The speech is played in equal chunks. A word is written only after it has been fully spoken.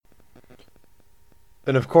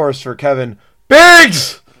And of course, for Kevin,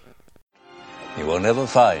 Biggs! You will never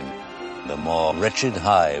find the more wretched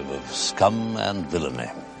hive of scum and villainy.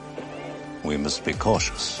 We must be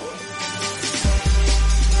cautious.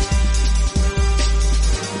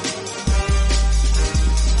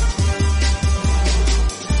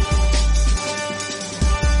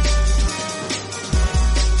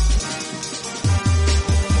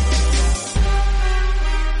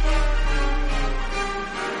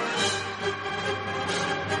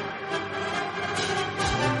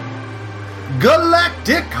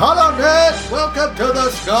 Galactic HoloNet, welcome to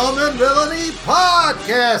the Scum and Villainy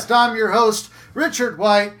Podcast. I'm your host, Richard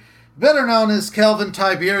White, better known as Kelvin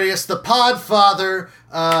Tiberius, the Podfather,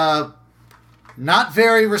 not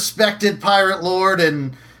very respected pirate lord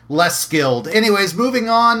and less skilled. Anyways, moving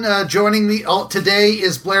on, joining me today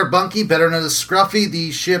is Blair Bunky, better known as Scruffy,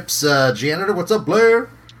 the ship's janitor. What's up,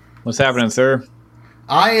 Blair? What's happening, sir?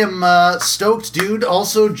 I am stoked, dude.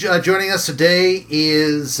 Also joining us today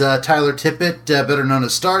is Tyler Tippett, better known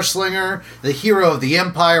as Starslinger, the hero of the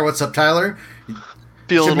Empire. What's up, Tyler?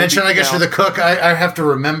 Should mention, I guess, you're the cook. I have to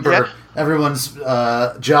remember everyone's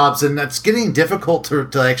jobs, and it's getting difficult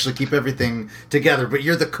to actually keep everything together. But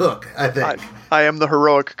you're the cook, I think. I am the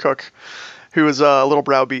heroic cook, who is a little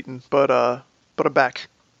browbeaten, but I'm back.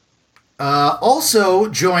 Also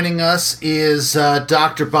joining us is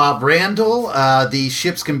Dr. Bob Randall, the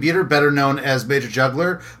ship's computer, better known as Major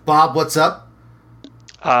Juggler. Bob, what's up?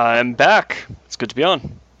 I'm back. It's good to be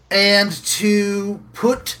on. And to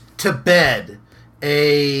put to bed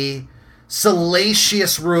a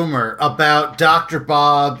salacious rumor about Dr.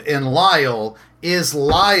 Bob and Lyle is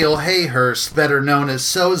Lyle Hayhurst, better known as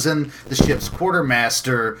Sozin, the ship's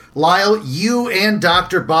quartermaster. Lyle, you and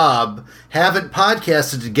Dr. Bob haven't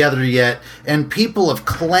podcasted together yet, and people have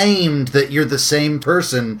claimed that you're the same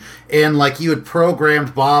person, and like you had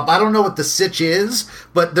programmed Bob. I don't know what the sitch is,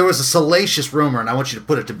 but there was a salacious rumor, and I want you to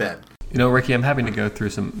put it to bed. You know, Ricky, I'm having to go through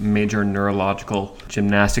some major neurological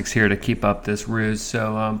gymnastics here to keep up this ruse,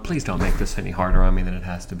 so please don't make this any harder on me than it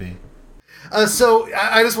has to be. So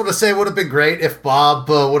I just want to say it would have been great if Bob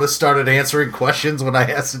would have started answering questions when I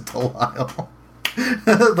asked it to Lyle.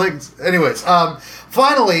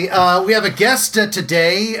 Finally, we have a guest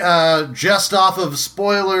today, just off of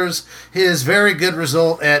spoilers, his very good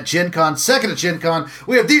result at Gencon, second at Gencon.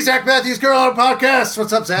 We have the Zach Matthews Girl on Podcast.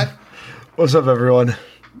 What's up, Zach? What's up, everyone?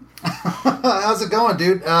 How's it going,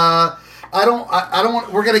 dude? I don't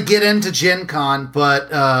want. We're gonna get into Gen Con, but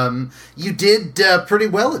you did pretty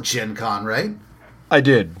well at Gen Con, right? I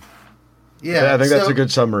did. Yeah, I think that's a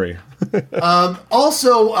good summary.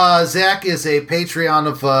 Also, Zach is a Patreon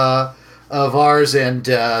of ours, and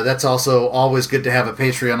that's also always good to have a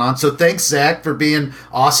Patreon on. So thanks, Zach, for being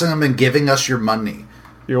awesome and giving us your money.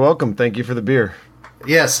 You're welcome. Thank you for the beer.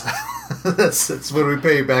 Yes, that's when we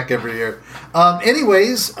pay you back every year. Why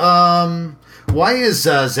is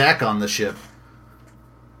Zach on the ship?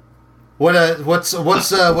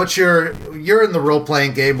 What's your? You're in the role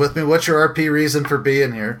playing game with me. What's your RP reason for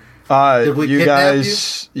being here? Did we kidnap you?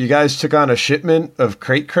 You guys took on a shipment of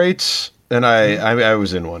crates, and I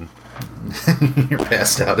was in one. You're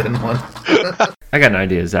passed out in one. I got an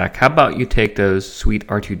idea, Zach. How about you take those sweet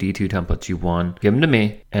R2-D2 templates you won, give them to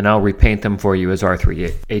me, and I'll repaint them for you as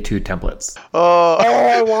R3-A2 templates. Oh,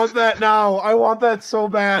 I want that now. I want that so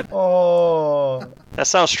bad. Oh. That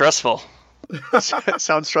sounds stressful.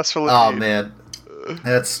 Sounds stressful indeed. Oh, man.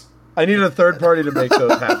 I need a third party to make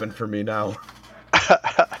those happen for me now.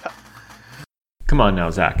 Come on now,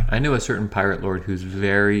 Zach. I know a certain pirate lord who's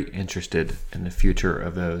very interested in the future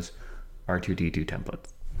of those R2-D2 templates.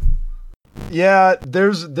 Yeah,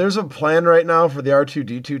 there's a plan right now for the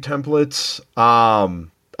R2-D2 templates.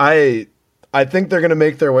 I think they're gonna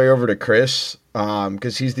make their way over to Chris,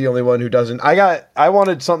 because he's the only one who doesn't. I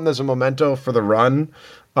wanted something as a memento for the run,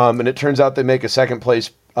 and it turns out they make a second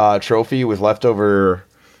place trophy with leftover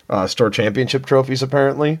store championship trophies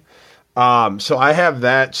apparently. So I have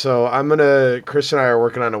that. So Chris and I are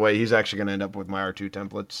working on a way. He's actually gonna end up with my R2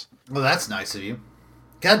 templates. Well, that's nice of you.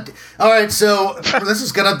 God. All right, so this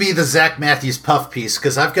is gonna be the Zach Matthews puff piece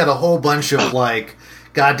because I've got a whole bunch of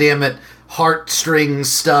goddamn it,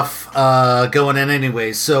 heartstrings stuff going in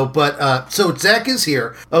anyways. So Zach is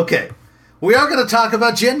here. Okay, we are going to talk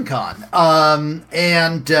about Gen Con,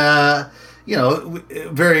 and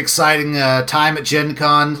very exciting time at Gen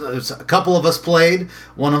Con. A couple of us played.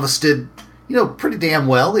 One of us did, pretty damn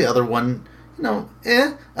well. The other one,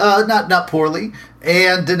 not poorly,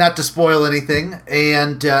 and not to spoil anything.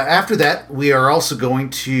 And after that, we are also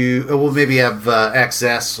going to, we'll maybe have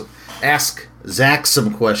ask Zach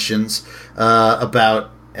some questions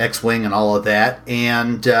about X-Wing and all of that.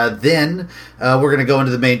 And then we're going to go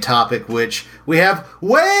into the main topic, which we have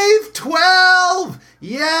Wave 12!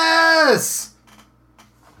 Yes!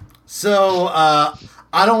 So,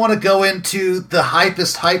 I don't want to go into the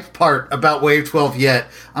hypest hype part about Wave 12 yet.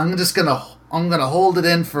 I'm gonna hold it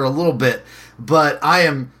in for a little bit. But I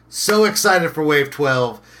am so excited for Wave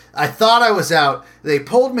 12. I thought I was out. They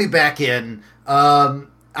pulled me back in. I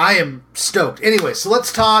am stoked. Anyway, so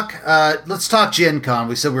let's talk Gencon.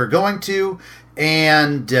 We said we were going to,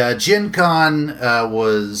 and Gencon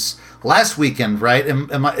was last weekend, right?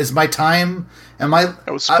 Is my time?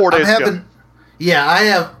 It was 4 days ago.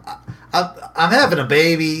 Yeah, I'm having a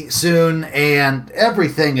baby soon, and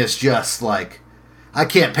everything is just like I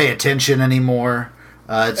can't pay attention anymore.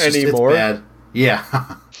 It's bad. Yeah.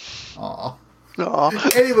 Aw.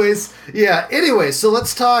 Anyways, so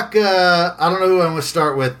let's talk. I don't know who I'm going to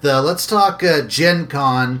start with. Let's talk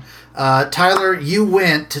Gencon. Tyler, you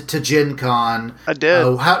went to Gencon. I did. I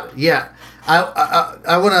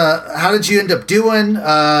want to. How did you end up doing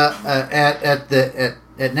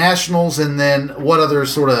at Nationals, and then what other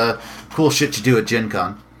sort of cool shit you do at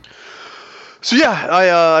Gencon? So yeah,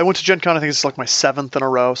 I went to Gencon. I think it's like my 7th in a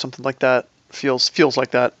row, something like that. Feels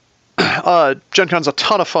like that. Gencon's a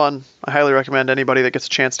ton of fun. I highly recommend anybody that gets a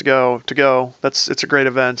chance to go. It's a great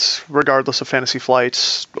event, regardless of Fantasy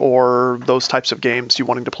Flight or those types of games you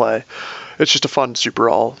wanting to play. It's just a fun, super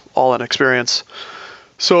all-in experience.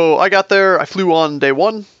 So I got there. I flew on day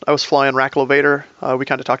 1. I was flying Rackle Vader. We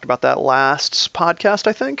kind of talked about that last podcast,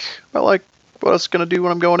 I think, about like what I was gonna do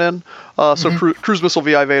when I'm going in. So cruise missile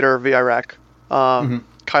VI Vader, VI Rack,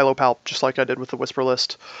 Kylo Palp, just like I did with the Whisper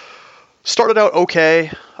list. Started out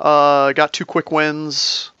okay. Got 2 quick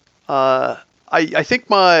wins. I think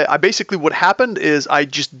basically what happened is I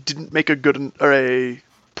just didn't make a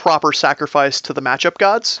proper sacrifice to the matchup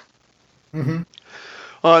gods. Mm-hmm.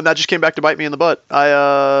 And that just came back to bite me in the butt.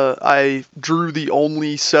 I drew the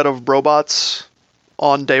only set of Brobots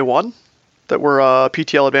on day 1 that were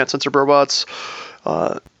PTL Advanced Sensor Brobots,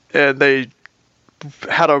 and they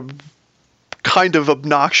had a kind of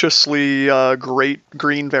obnoxiously great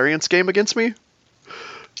green variance game against me.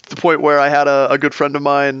 To the point where I had a good friend of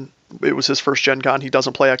mine. It was his first Gen Con. He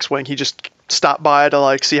doesn't play X-Wing. He just stopped by to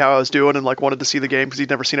like see how I was doing and like wanted to see the game because he'd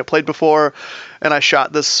never seen it played before. And I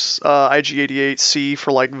shot this IG-88C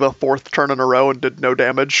for like the 4th turn in a row and did no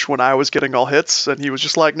damage when I was getting all hits. And he was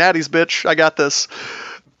just like, "Natty's bitch, I got this."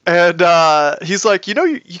 And he's like,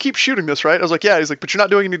 you keep shooting this, right? I was like, "Yeah." He's like, "But you're not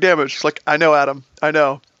doing any damage." He's like, "I know, Adam. I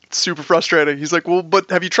know. It's super frustrating." He's like, "Well, but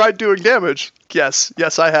have you tried doing damage?" Yes,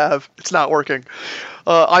 I have. It's not working.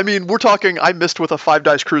 We're talking, I missed with a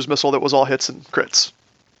 5-dice cruise missile that was all hits and crits.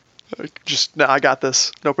 I got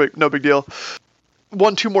this. No big deal.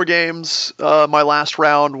 Won 2 more games. My last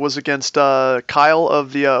round was against Kyle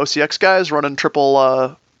of the OCX guys, running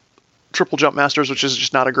triple jump masters, which is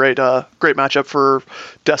just not a great matchup for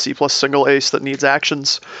Desi plus single ace that needs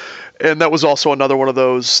actions. And that was also another one of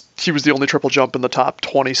those. He was the only triple jump in the top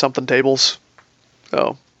 20-something tables.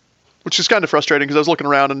 So, which is kind of frustrating because I was looking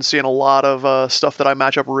around and seeing a lot of stuff that I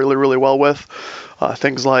match up really, really well with.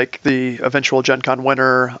 Things like the eventual Gen Con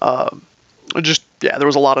winner. There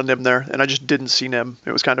was a lot of Nim there, and I just didn't see Nim.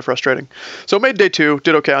 It was kind of frustrating. So made day 2,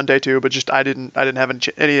 did okay on day 2, but just I didn't have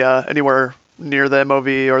any anywhere near the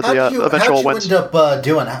MOV or the eventual wins. How did you end up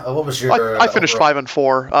doing? What was your? I finished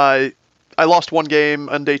 5-4. I lost 1 game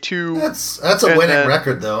on day 2. That's a winning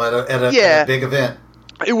record though at a big event.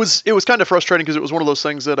 It was kind of frustrating because it was one of those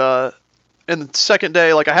things that in the second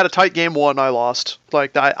day, like I had a tight game 1, I lost.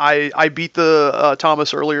 Like I beat the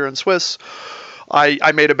Thomas earlier in Swiss.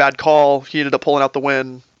 I made a bad call. He ended up pulling out the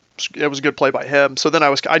win. It was a good play by him. So then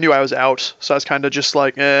I knew I was out. So I was kind of just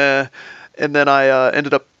like eh. And then I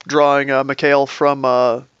ended up drawing Mikhail from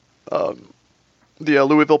the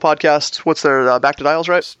Louisville podcast. What's their Back to Dials,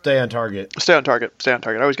 right? Stay on target.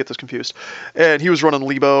 I always get this confused. And he was running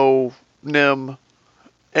Lebo, Nim,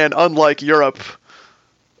 and unlike Europe,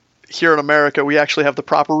 here in America, we actually have the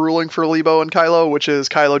proper ruling for Lebo and Kylo, which is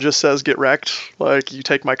Kylo just says get wrecked. Like, you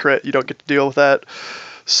take my crit, you don't get to deal with that.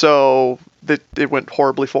 So it went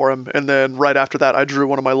horribly for him. And then right after that, I drew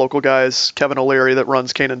one of my local guys, Kevin O'Leary, that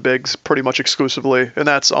runs Kanan Biggs pretty much exclusively. And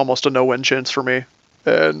that's almost a no-win chance for me.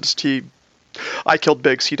 And I killed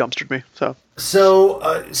Biggs, he dumpstered me. So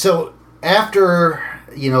after,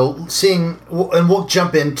 seeing, and we'll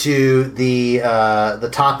jump into the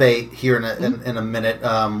top 8 here in a minute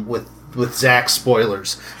with Zach's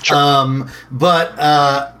spoilers. Sure.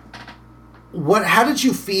 How did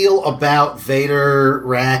you feel about Vader,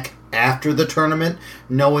 Rack, after the tournament,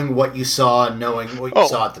 knowing what you saw and knowing what you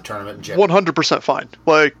saw at the tournament in general? 100% fine.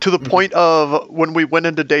 Like, to the point of when we went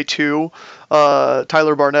into day 2,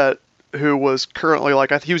 Tyler Barnett, who was currently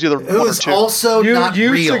like, I think he was either Who 1 or is 2. also not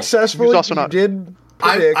you real. successfully He was also not- did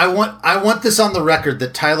predict. I want this on the record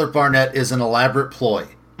that Tyler Barnett is an elaborate ploy.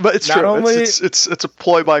 But it's Not true. only- It's a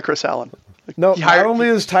ploy by Chris Allen. No, He hired- not only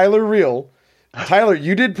is Tyler real, Tyler,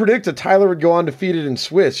 you did predict that Tyler would go undefeated in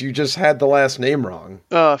Swiss. You just had the last name wrong.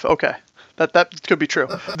 Okay. That could be true.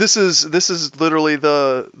 This is literally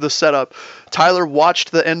the setup. Tyler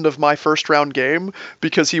watched the end of my first round game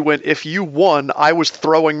because he went, if you won, I was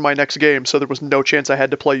throwing my next game, so there was no chance I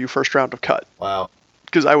had to play you first round of cut. Wow.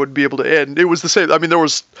 Because I would be able to end. It was the same. I mean, there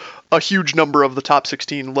was a huge number of the top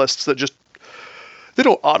 16 lists that just, they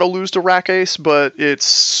don't auto lose to rack ace, but it's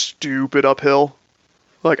stupid uphill.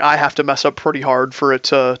 Like, I have to mess up pretty hard for it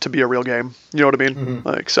to be a real game. You know what I mean? Mm-hmm.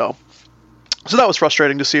 Like, so that was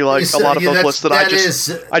frustrating to see, like, a lot of those lists that I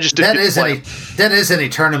just didn't get to play. That is any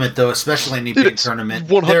tournament, though, especially any big tournament.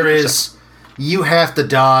 100%. There is, you have to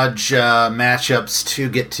dodge matchups to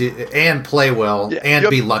get to, and play well, and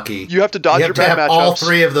be lucky. You have to dodge your bad matchups. All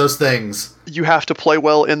 3 of those things. You have to play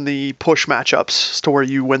well in the push matchups to where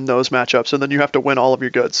you win those matchups, and then you have to win all of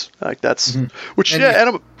your goods. Like, that's, which,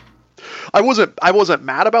 I wasn't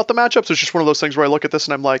mad about the matchups. It's just one of those things where I look at this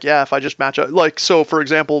and I'm like, yeah, if I just match up, like, so for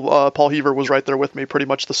example, Paul Heaver was right there with me, pretty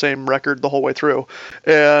much the same record the whole way through,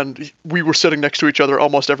 and we were sitting next to each other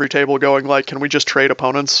almost every table, going like, can we just trade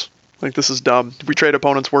opponents? Like, this is dumb. If we trade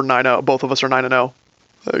opponents, we're 9-0. Both of us are 9-0.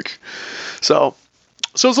 Like, so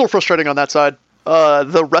it's a little frustrating on that side.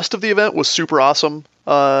 The rest of the event was super awesome.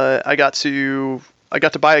 I got to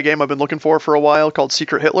buy a game I've been looking for a while called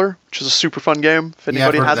Secret Hitler, which is a super fun game. If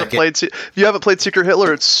anybody if you haven't played Secret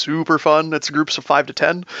Hitler, it's super fun. It's groups of 5 to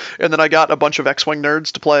 10. And then I got a bunch of X-Wing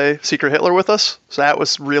nerds to play Secret Hitler with us. So that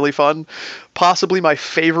was really fun. Possibly my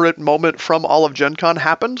favorite moment from all of Gen Con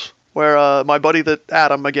happened, where my buddy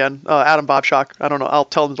Adam Bobshock, I don't know, I'll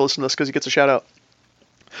tell him to listen to this because he gets a shout out.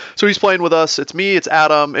 So he's playing with us. It's me, it's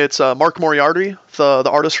Adam, it's Mark Moriarty, the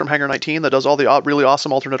artist from Hangar 19 that does all the really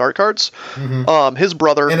awesome alternate art cards. His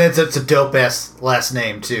brother. And it's a dope-ass last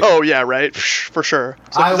name, too. Oh, yeah, right. For sure.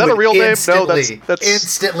 So, is that a real name? No, that's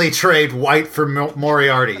instantly trade White for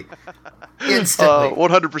Moriarty. Instantly.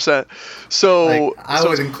 100%. So I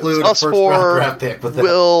would include us a first-round draft pick with that.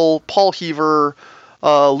 Will, Paul Heaver,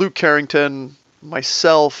 Luke Carrington,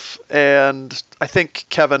 myself, and I think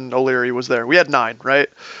Kevin O'Leary was there. We had 9, right?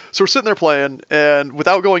 So we're sitting there playing, and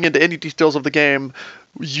without going into any details of the game,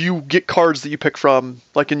 you get cards that you pick from,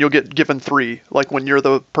 like, and you'll get given 3, like when you're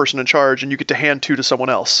the person in charge, and you get to hand 2 to someone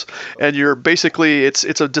else. And you're basically, it's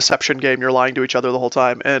a deception game. You're lying to each other the whole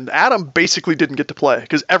time. And Adam basically didn't get to play,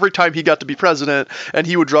 because every time he got to be president and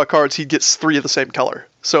he would draw cards, he'd get 3 of the same color.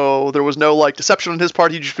 So there was no, like, deception on his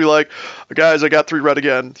part. He'd just be like, guys, I got 3 red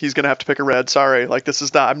again. He's going to have to pick a red. Sorry. Like,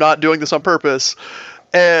 I'm not doing this on purpose.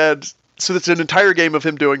 And so it's an entire game of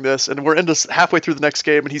him doing this, and we're into halfway through the next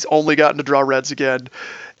game, and he's only gotten to draw reds again.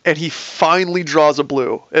 And he finally draws a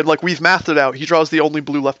blue. And, like, we've mathed it out. He draws the only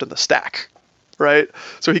blue left in the stack, right?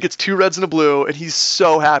 So he gets 2 reds and a blue, and he's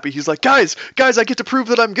so happy. He's like, guys, I get to prove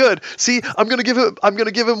that I'm good. See, I'm gonna give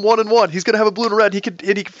him 1 and 1. He's gonna have a blue and a red. He can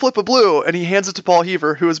flip a blue, and he hands it to Paul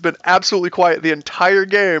Heaver, who has been absolutely quiet the entire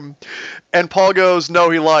game. And Paul goes, no,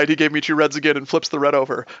 he lied. He gave me 2 reds again, and flips the red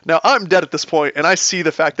over. Now I'm dead at this point, and I see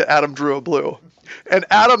the fact that Adam drew a blue, and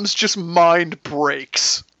Adam's just mind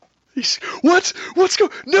breaks. He's, what's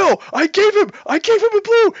going? No, I gave him a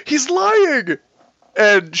blue. He's lying.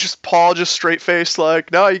 And just Paul, just straight faced,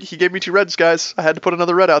 like, no, he gave me 2 reds, guys. I had to put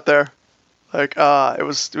another red out there. Like, it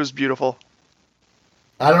was beautiful.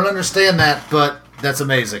 I don't understand that, but that's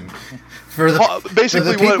amazing. For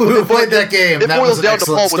the people who played that game, that was an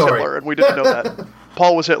excellent story. Paul was Hitler, and we didn't know that.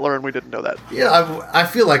 Paul was Hitler, and we didn't know that. Yeah, I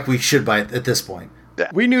feel like we should by at this point. Yeah.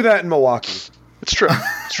 We knew that in Milwaukee. It's true.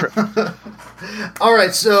 It's true. All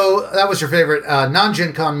right, so that was your favorite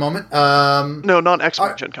non-Gen Con moment. No,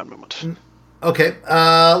 non-X-Men Gen Con moment. Okay,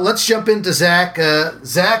 let's jump into Zach.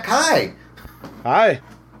 Zach, hi. Hi.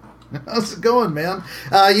 How's it going, man?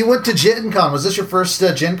 You went to Gen Con. Was this your first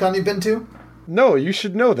Gen Con you've been to? No, you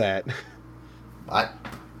should know that.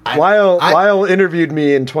 Lyle interviewed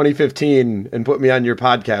me in 2015 and put me on your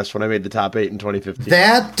podcast when I made the top 8 in 2015.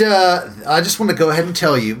 That, I just want to go ahead and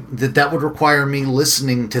tell you that would require me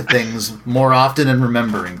listening to things more often and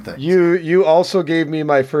remembering things. You also gave me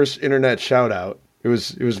my first internet shout out. It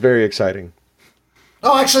was very exciting.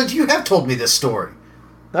 Oh, actually, you have told me this story.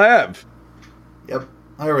 I have. Yep.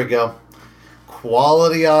 There we go.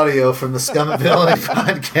 Quality audio from the Scum and Villainy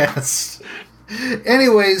podcast.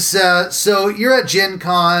 Anyways, so you're at Gen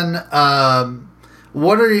Con.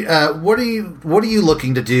 What are you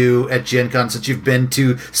looking to do at Gen Con since you've been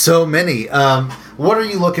to so many? What are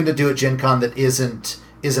you looking to do at Gen Con that isn't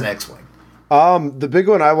X-Wing? The big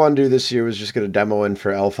one I want to do this year was just get a demo in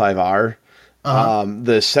for L5R.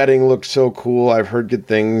 The setting looked so cool. I've heard good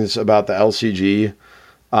things about the LCG.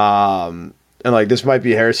 And like this might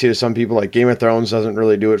be heresy to some people. Like Game of Thrones doesn't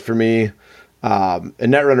really do it for me. And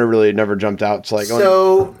Netrunner really never jumped out.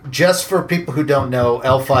 So just for people who don't know,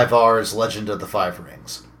 L5R is Legend of the Five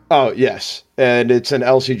Rings. Oh, yes. And it's an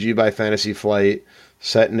LCG by Fantasy Flight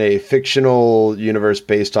set in a fictional universe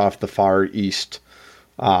based off the Far East.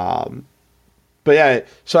 But yeah,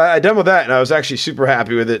 so I demoed that and I was actually super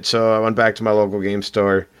happy with it. So I went back to my local game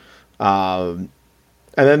store. And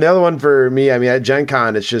then the other one for me, I mean, at Gen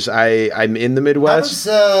Con, it's just I'm in the Midwest.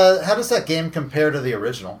 How does that game compare to the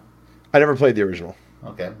original? I never played the original.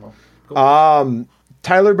 Okay, well, cool.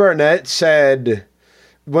 Tyler Barnett said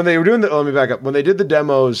when they were doing let me back up. When they did the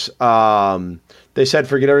demos, they said,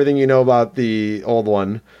 forget everything you know about the old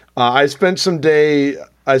one. I spent part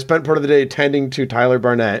of the day tending to Tyler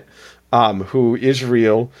Barnett, who is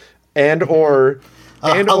real, or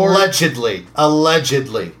allegedly.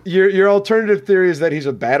 Your alternative theory is that he's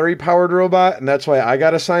a battery-powered robot, and that's why I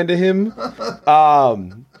got assigned to him.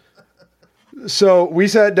 So we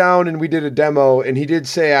sat down and we did a demo, and he did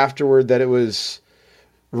say afterward that it was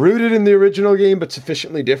rooted in the original game, but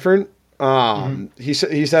sufficiently different. He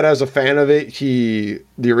said as a fan of it, he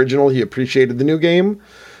appreciated the new game.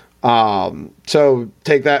 So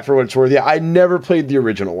take that for what it's worth. Yeah, I never played the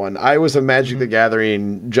original one. I was a Magic the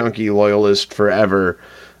Gathering junkie loyalist forever.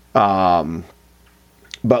 But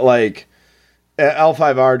like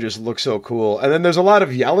L5R just looks so cool. And then there's a lot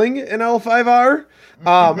of yelling in L5R.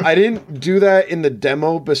 I didn't do that in the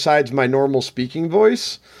demo besides my normal speaking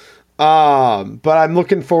voice. But I'm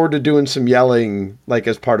looking forward to doing some yelling like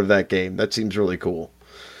as part of that game. That seems really cool.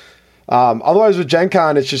 Otherwise with Gen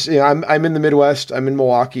Con, it's just, I'm in the Midwest, I'm in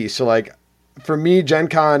Milwaukee. So like for me, Gen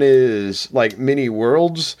Con is like mini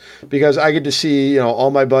worlds because I get to see, all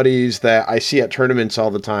my buddies that I see at tournaments all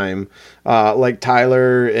the time. Like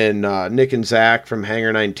Tyler and, Nick and Zach from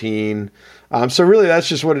Hangar 19. So really that's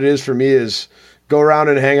just what it is for me is go around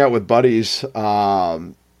and hang out with buddies,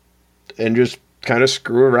 and just kind of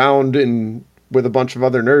screw around with a bunch of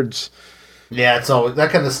other nerds. Yeah, it's always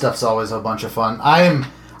that kind of stuff's always a bunch of fun.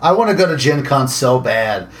 I want to go to Gen Con so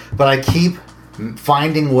bad, but I keep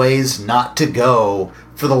finding ways not to go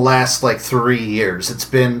for the last 3 years. It's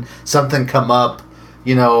been something come up,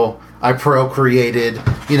 I procreated,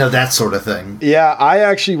 that sort of thing. Yeah, I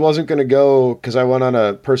actually wasn't going to go because I went on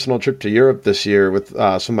a personal trip to Europe this year with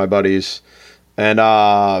some of my buddies. And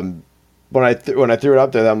when I threw it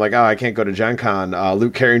up there, I'm like, oh, I can't go to Gen Con.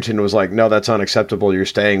 Luke Carrington was like, no, that's unacceptable. You're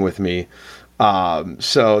staying with me.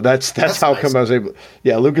 So that's how nice. Come I was able.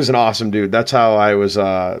 Yeah, Luke is an awesome dude. That's how I was.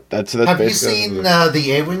 That's have you seen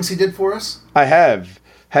the A-Wings he did for us? I have.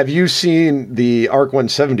 Have you seen the ARC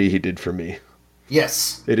 170 he did for me?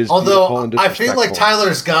 Yes. It is. Although I feel like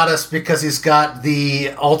Tyler's got us because he's got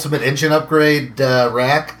the ultimate engine upgrade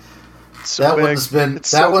rack. That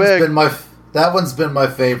one's been my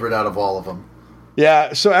favorite out of all of them.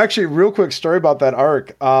 Yeah. So actually, real quick story about that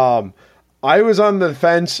ARC. I was on the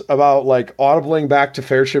fence about audibling back to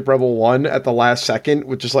Fairship Rebel 1 at the last second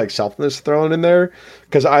with just selfness thrown in there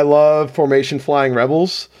because I love formation flying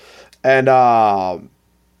rebels. And I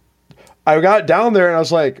got down there and I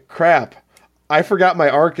was like, crap, I forgot my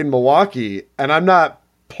ARC in Milwaukee and I'm not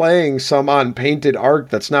playing some unpainted ARC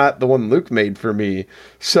that's not the one Luke made for me.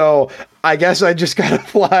 So I guess I just got to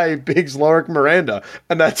fly Biggs, Lorik, Miranda.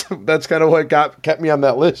 And that's kind of what kept me on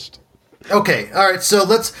that list. Okay, all right. So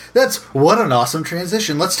that's what an awesome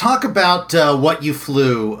transition. Let's talk about what you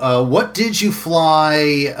flew. What did you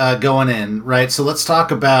fly going in? Right. So let's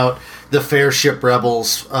talk about the Fairship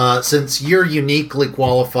Rebels, since you're uniquely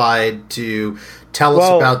qualified to tell us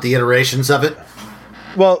about the iterations of it.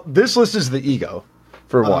 Well, this list is the Ego,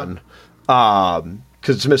 for one,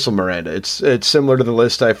 because it's Missile Miranda. It's similar to the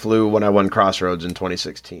list I flew when I won Crossroads in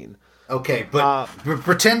 2016. Okay, but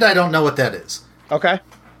pretend I don't know what that is. Okay.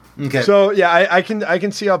 So yeah, I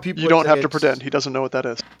can see how people. You don't have to pretend. He doesn't know what that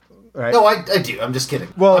is. Right. No, I do. I'm just kidding.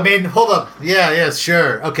 Well, I mean, hold up. Yeah,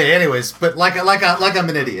 sure. Okay. Anyways, but like I'm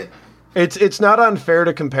an idiot. It's not unfair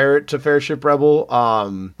to compare it to Fairship Rebel.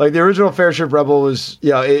 The original Fairship Rebel was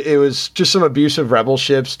it was just some abusive rebel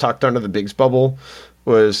ships tucked under the Biggs bubble.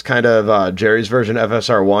 Was kind of Jerry's version of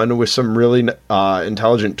FSR1 with some really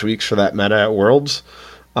intelligent tweaks for that meta at Worlds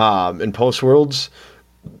and post Worlds.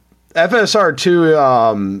 FSR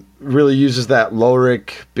 2 really uses that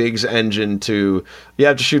Lorik Biggs engine to, you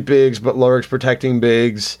have to shoot Biggs, but Lorik's protecting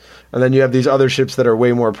Biggs, and then you have these other ships that are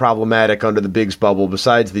way more problematic under the Biggs bubble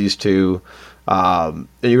besides these two, and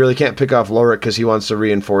you really can't pick off Lorik because he wants to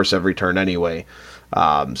reinforce every turn anyway.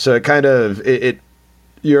 So it kind of,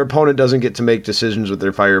 your opponent doesn't get to make decisions with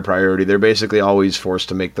their fire priority. They're basically always forced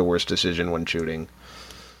to make the worst decision when shooting.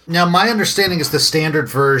 Now, my understanding is the standard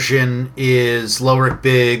version is Lorik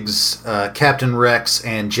Biggs, Captain Rex,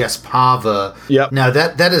 and Jess Pava. Yep. Now,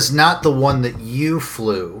 that is not the one that you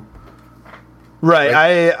flew. Right.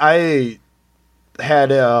 I had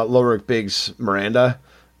Lorik Biggs Miranda.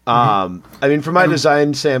 I mean, from my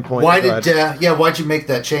design standpoint... why'd you make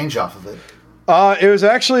that change off of it? It was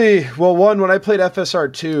actually... Well, one, when I played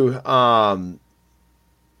FSR 2...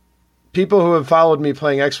 people who have followed me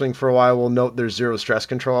playing X-Wing for a while will note there's 0 stress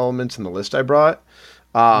control elements in the list I brought.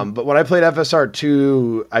 But when I played FSR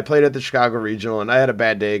 2, I played at the Chicago Regional, and I had a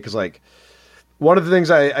bad day because, like, one of the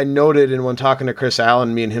things I noted, and when talking to Chris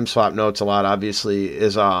Allen, me and him swap notes a lot, obviously,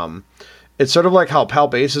 is it's sort of like how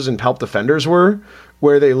Palp Aces and Palp Defenders were,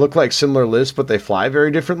 where they look like similar lists, but they fly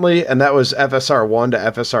very differently, and that was FSR 1 to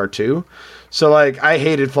FSR 2. So, like, I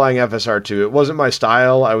hated flying FSR 2. It wasn't my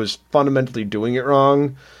style. I was fundamentally doing it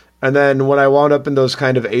wrong. And then when I wound up in those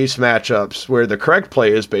kind of ace matchups where the correct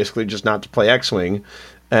play is basically just not to play X-Wing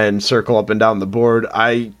and circle up and down the board,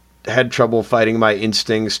 I had trouble fighting my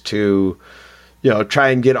instincts to, try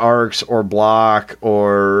and get arcs or block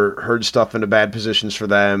or herd stuff into bad positions for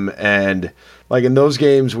them. And like in those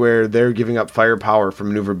games where they're giving up firepower for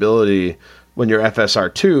maneuverability, when you're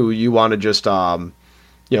FSR 2, you want to just,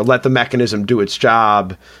 let the mechanism do its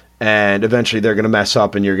job, and eventually they're going to mess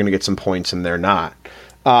up and you're going to get some points and they're not.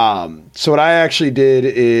 So what I actually did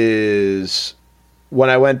is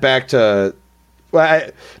when I went back to,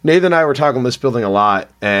 Nathan and I were talking list building a lot,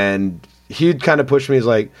 and he'd kind of push me. He's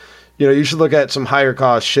like, you should look at some higher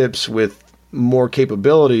cost ships with more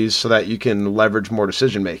capabilities so that you can leverage more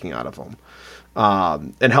decision making out of them,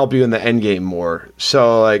 and help you in the end game more.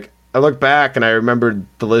 So like I look back and I remembered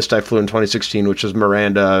the list I flew in 2016, which was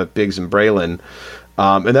Miranda, Biggs, and Braylon.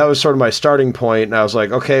 And that was sort of my starting point. And I was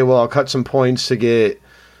like, okay, well, I'll cut some points to get,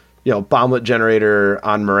 bomblet generator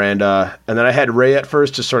on Miranda. And then I had Ray at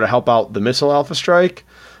first to sort of help out the missile alpha strike.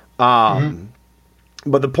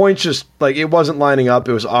 But the points just, like, it wasn't lining up.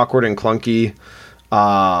 It was awkward and clunky.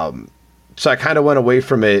 So I kind of went away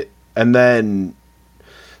from it. And then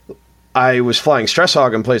I was flying Stress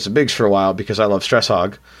Hog in place of Biggs for a while because I love Stress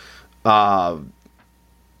Hog. And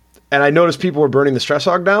I noticed people were burning the Stress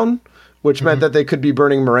Hog down, which meant that they could be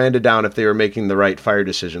burning Miranda down if they were making the right fire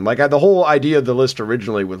decision. Like, the whole idea of the list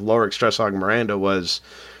originally with Lorik, Stress Hog, Miranda was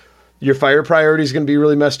your fire priority is going to be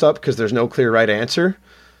really messed up because there's no clear right answer.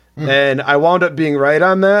 And I wound up being right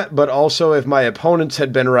on that, but also if my opponents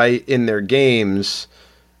had been right in their games,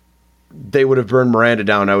 they would have burned Miranda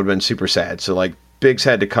down. I would have been super sad. So, like, Biggs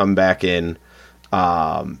had to come back in.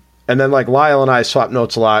 And then, like, Lyle and I swapped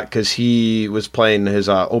notes a lot because he was playing his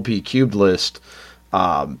OP cubed list.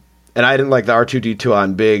 And I didn't like the R2-D2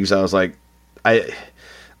 on Biggs. I was like, I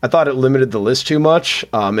thought it limited the list too much,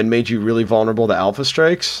 and made you really vulnerable to alpha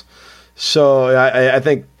strikes. So I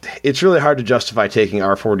think it's really hard to justify taking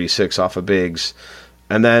R4-D6 off of Biggs.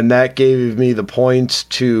 And then that gave me the points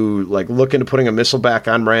to like look into putting a missile back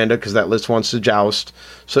on Miranda because that list wants to joust.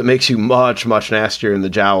 So it makes you much, much nastier in the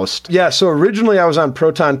joust. Yeah, so originally I was on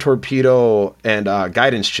Proton Torpedo and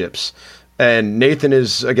Guidance Chips. And Nathan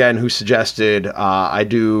is, again, who suggested I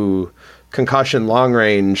do Concussion Long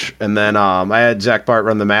Range. And then I had Zach Bart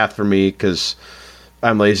run the math for me because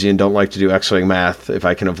I'm lazy and don't like to do X-Wing math if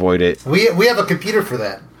I can avoid it. We have a computer for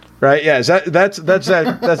that. Right, yeah, that's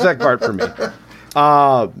Zach Bart for me.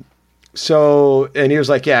 So, and he was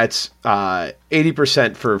like, yeah, it's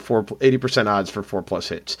 80% for 80% odds for 4+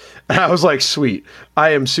 hits. And I was like, sweet. I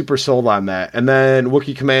am super sold on that. And then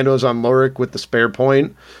Wookiee Commandos on Lorik with the spare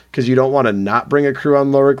point, because you don't want to not bring a crew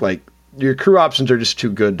on Lorik. Like, your crew options are just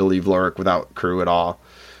too good to leave Lorik without crew at all.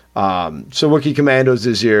 So Wookiee Commandos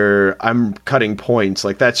is I'm cutting points.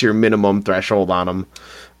 Like, that's your minimum threshold on them.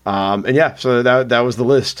 And yeah, so that was the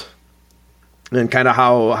list. And kind of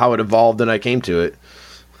how it evolved and I came to it.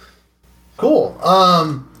 Cool.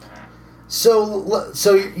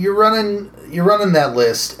 So you're running that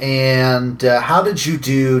list, and how did you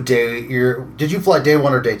do did you fly day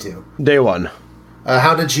 1 or day 2? Day 1.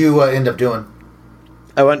 How did you end up doing?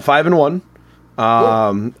 I went 5-1.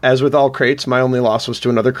 Cool. As with all crates, my only loss was to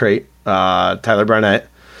another crate, Tyler Barnett.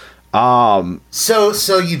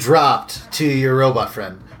 So you dropped to your robot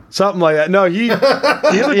friend. Something like that. No, he had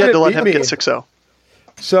to let him get 6-0.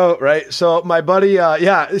 So my buddy,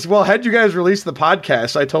 well, had you guys released the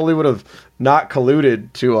podcast, I totally would have not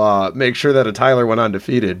colluded to make sure that a Tyler went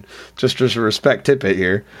undefeated, just to respect Tippett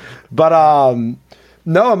here. But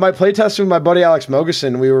no, in my playtesting with my buddy Alex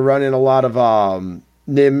Mogeson, we were running a lot of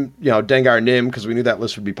Nim, Dengar Nim, because we knew that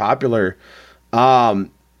list would be popular.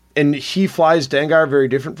 And he flies Dengar very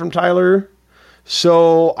different from Tyler.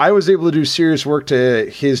 So I was able to do serious work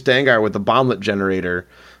to his Dengar with the bomblet generator.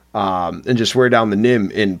 And just wear down the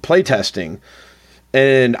Nim in playtesting.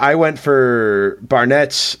 And I went for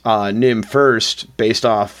Barnett's Nim first, based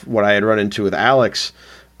off what I had run into with Alex.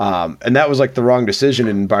 And that was like the wrong decision,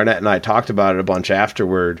 and Barnett and I talked about it a bunch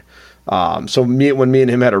afterward. So when me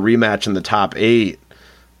and him had a rematch in the top 8,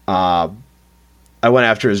 I went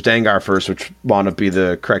after his Dengar first, which wound up be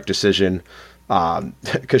the correct decision.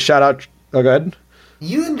 Because shout out... Oh, go ahead.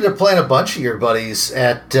 You ended up playing a bunch of your buddies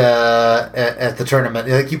at the tournament.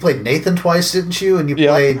 Like you played Nathan twice, didn't you? And you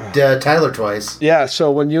played Tyler twice. Yeah. So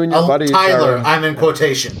when you and your buddies, Tyler, I'm in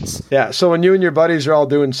quotations. Yeah. So when you and your buddies are all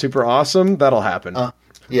doing super awesome, that'll happen.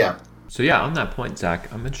 Yeah. So yeah, on that point,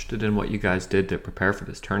 Zach, I'm interested in what you guys did to prepare for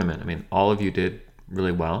this tournament. I mean, all of you did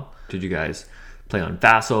really well. Did you guys play on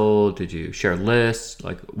Vassal? Did you share lists?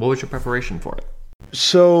 Like, what was your preparation for it?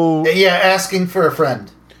 So yeah, asking for a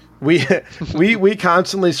friend. We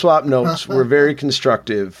constantly swap notes. We're very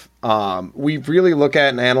constructive. We really look at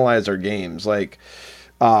and analyze our games. Like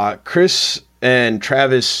Chris and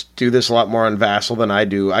Travis do this a lot more on Vassal than I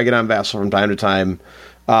do. I get on Vassal from time to time.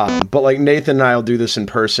 But like Nathan and I will do this in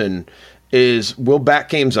person, is we'll back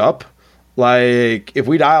games up. Like if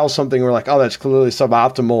we dial something, we're like, oh, that's clearly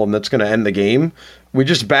suboptimal and that's going to end the game. We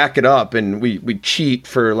just back it up and we cheat,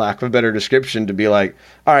 for lack of a better description, to be like,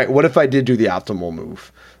 all right, what if I did do the optimal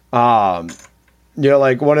move?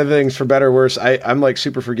 Like one of the things, for better or worse, I'm like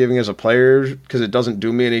super forgiving as a player, because it doesn't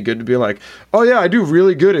do me any good to be like, oh yeah, I do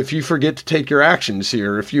really good if you forget to take your actions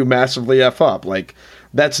here, if you massively F up. Like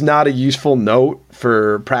that's not a useful note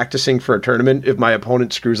for practicing for a tournament. If my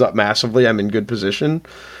opponent screws up massively, I'm in good position.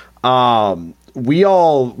 We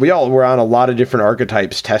all were on a lot of different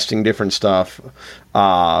archetypes, testing different stuff.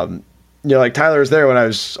 Like Tyler was there when I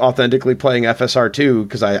was authentically playing FSR2,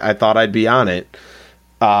 because I thought I'd be on it.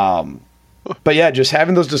 But yeah, just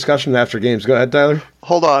having those discussions after games. Go ahead, Tyler.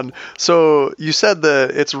 Hold on. So you said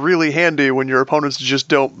that it's really handy when your opponents just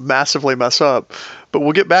don't massively mess up, but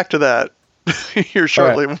we'll get back to that here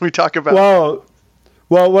shortly when we talk about.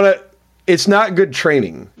 It's not good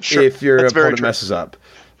training if your opponent messes up.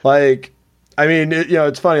 Like, I mean,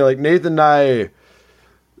 it's funny. Like Nathan and I,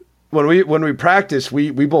 when we practice,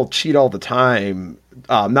 we both cheat all the time.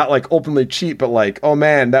 Not like openly cheat, but like, oh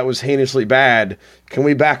man, that was heinously bad. Can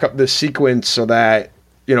we back up this sequence so that,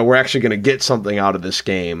 we're actually going to get something out of this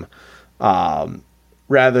game?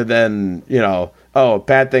 Rather than, oh,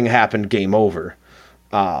 bad thing happened, game over.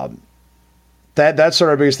 That's sort of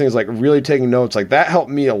our biggest thing, is like really taking notes. Like that helped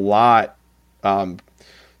me a lot.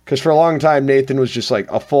 Because for a long time, Nathan was just like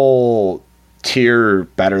a full tier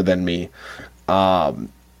better than me. And,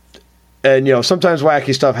 sometimes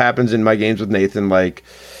wacky stuff happens in my games with Nathan. Like,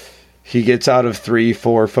 he gets out of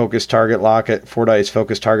 4 focus target lock at 4 dice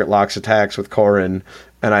focus target locks attacks with Corrin,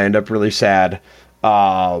 and I end up really sad.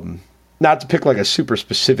 Not to pick, like, a super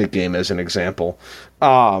specific game as an example.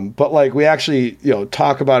 But, like, we actually,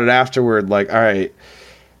 talk about it afterward. Like, all right,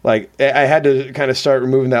 like, I had to kind of start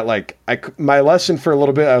removing that. Like, my lesson for a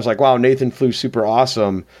little bit, I was like, wow, Nathan flew super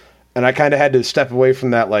awesome. And I kind of had to step away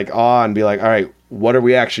from that, like, awe and be like, all right, what are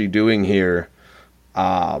we actually doing here?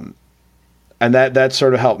 And that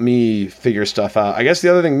sort of helped me figure stuff out. I guess the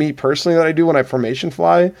other thing, me personally, that I do when I formation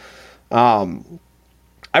fly,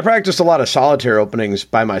 I practiced a lot of solitaire openings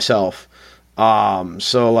by myself.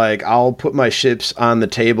 So like I'll put my ships on the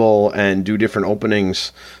table and do different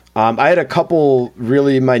openings. I had a couple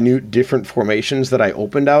really minute different formations that I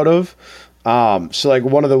opened out of. So like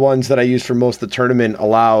one of the ones that I used for most of the tournament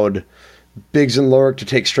allowed Biggs and Lorik to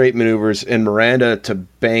take straight maneuvers and Miranda to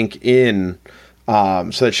bank in, so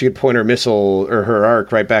that she could point her missile or her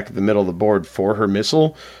arc right back at the middle of the board for her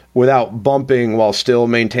missile without bumping, while still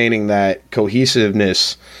maintaining that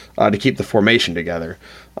cohesiveness to keep the formation together.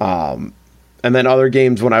 And then other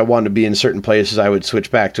games when I wanted to be in certain places, I would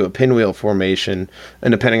switch back to a pinwheel formation,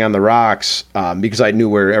 and depending on the rocks, because I knew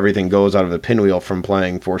where everything goes out of the pinwheel from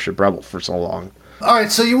playing 4-Ship Rebel for so long. All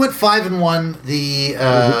right, so you went 5-1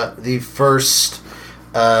 the first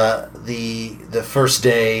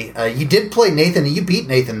day. You did play Nathan, and you beat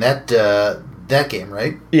Nathan that game,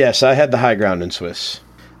 right? Yes, I had the high ground in Swiss.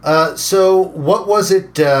 So what was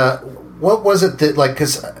it? What was it that, like?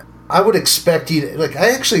 Because I would expect you to, like.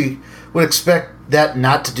 I actually would expect that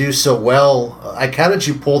not to do so well? Like, how did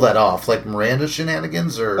you pull that off? Like Miranda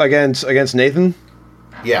shenanigans, or Against Nathan?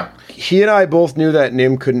 yeah? He and I both knew that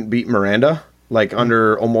Nim couldn't beat Miranda, like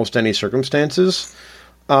under almost any circumstances.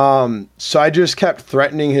 So I just kept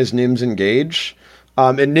threatening his Nim's engage.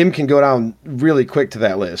 And Nim can go down really quick to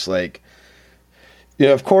that list. Like, you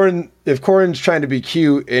know, if Corin's trying to be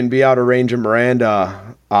cute and be out of range of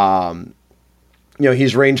Miranda, you know,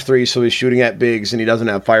 he's range 3, so he's shooting at Biggs, and he doesn't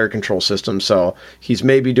have fire control system, so he's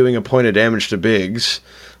maybe doing a point of damage to Biggs,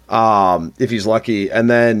 if he's lucky. And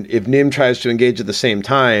then if Nim tries to engage at the same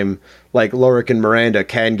time, like Lorik and Miranda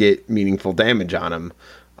can get meaningful damage on him.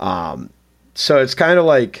 So it's kind of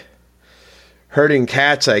like herding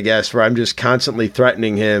cats, I guess, where I'm just constantly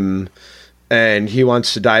threatening him, and he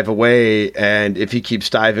wants to dive away, and if he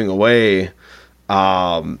keeps diving away,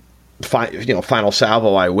 final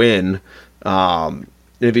salvo, I win.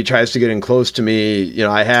 If he tries to get in close to me, you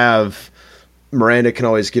know, I have Miranda can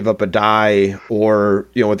always give up a die, or,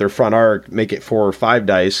 you know, with their front arc, make it 4 or 5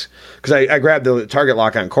 dice. Because I grabbed the target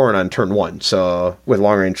lock on Corin on turn 1, so with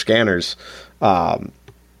long range scanners.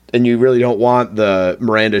 And you really don't want the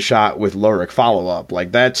Miranda shot with Lorik follow up.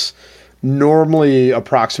 Like, that's normally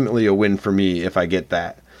approximately a win for me if I get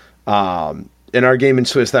that. In our game in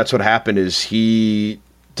Swiss, that's what happened. Is he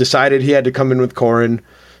decided he had to come in with Corin.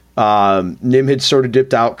 Nim had sort of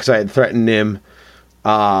dipped out because I had threatened Nim.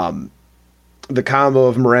 The combo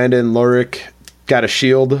of Miranda and Lorik got a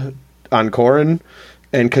shield on Corin,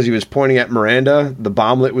 and because he was pointing at Miranda, the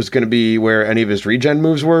bomblet was going to be where any of his regen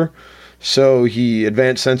moves were. So he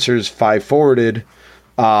advanced sensors 5 forwarded.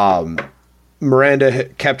 Miranda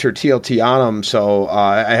kept her TLT on him, so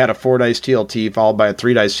I had a 4 dice TLT followed by a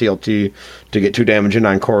 3 dice TLT to get 2 damage in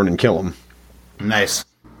on Corin and kill him. Nice.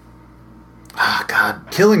 Ah,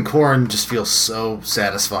 God, killing Corin just feels so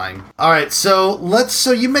satisfying. All right, so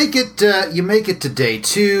you make it to day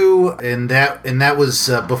 2, and that was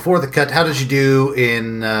before the cut. How did you do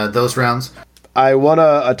in those rounds? I won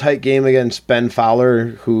a tight game against Ben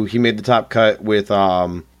Fowler, who he made the top cut with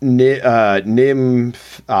Nim,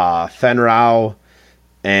 Fenrau,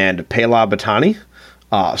 and Pela Batani.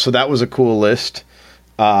 So that was a cool list.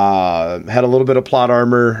 Had a little bit of plot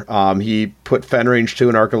armor. He put Fen range 2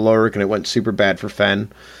 in Arc of Lorik, and it went super bad for Fen.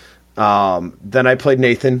 Then I played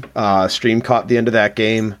Nathan. Stream caught the end of that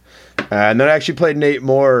game. And then I actually played Nate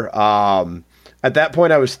more. At that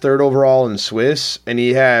point, I was 3rd overall in Swiss, and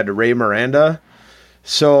he had Ray Miranda.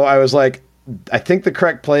 So I was like, I think the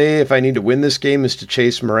correct play, if I need to win this game, is to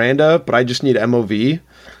chase Miranda, but I just need MOV.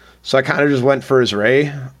 So I kind of just went for his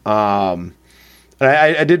Ray. And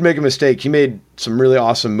I did make a mistake. He made some really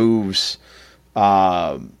awesome moves,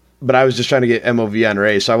 but I was just trying to get MOV on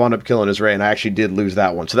Ray, so I wound up killing his Ray, and I actually did lose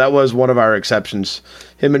that one. So that was one of our exceptions.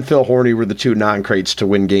 Him and Phil Horney were the 2 non-crates to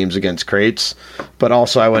win games against crates, but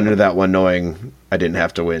also I went into that one knowing I didn't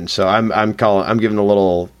have to win. So I'm giving a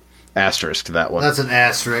little asterisk to that one. That's an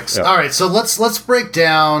asterisk. Yep. All right, so let's break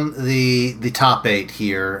down the top 8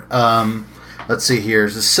 here. Let's see here.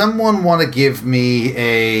 Does someone want to give me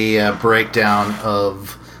a breakdown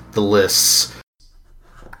of the lists?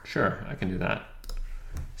 Sure, I can do that.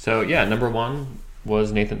 So yeah, number 1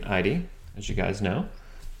 was Nathan Idy, as you guys know,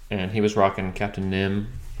 and he was rocking Captain Nim,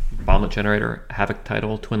 Bomblet Generator, Havoc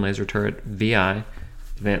Title, Twin Laser Turret, VI,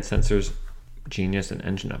 Advanced Sensors, Genius, and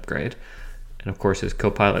Engine Upgrade. And of course, his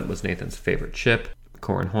co-pilot was Nathan's favorite ship,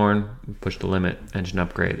 Corin Horn, Push the Limit, Engine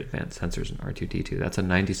Upgrade, Advanced Sensors, and R2-D2. That's a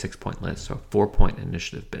 96-point list, so a 4-point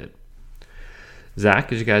initiative bid.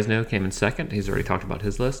 Zach, as you guys know, came in 2nd. He's already talked about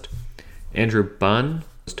his list. Andrew Bunn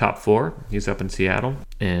was top 4. He's up in Seattle,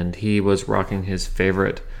 and he was rocking his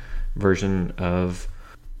favorite version of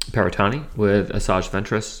Paratani with Asajj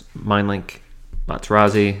Ventress, Mindlink,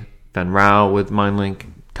 Matsurazzi, Ben Rao with Mindlink,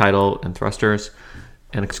 Title, and Thrusters,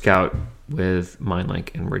 and a Scout with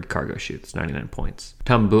Mindlink and Rid Cargo Chutes, 99 points.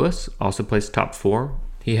 Tom Buis also placed top 4.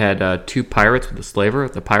 He had 2 pirates with the Slaver.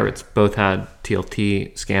 The pirates both had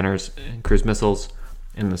TLT, scanners, and cruise missiles,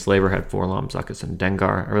 and the Slaver had Vorlom, Zuckuss, and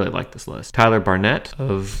Dengar. I really like this list. Tyler Barnett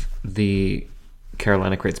of the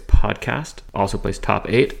Carolina Crates podcast also placed top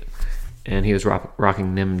 8, and he was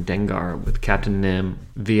rocking Nim Dengar with Captain Nim,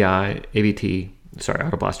 VI,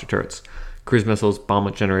 Auto Blaster turrets, cruise missiles,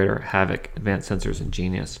 bomblet generator, Havoc, advanced sensors, and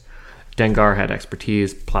Genius. Dengar had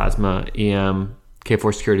expertise, plasma, EM,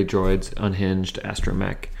 K4 security droids, unhinged,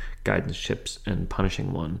 astromech, guidance ships, and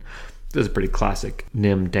punishing one. This is a pretty classic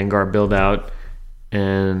Nim Dengar build out,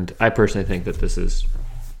 and I personally think that this is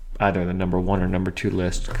either the number 1 or number 2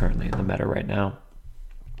 list currently in the meta right now.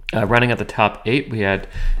 Running at the top 8, we had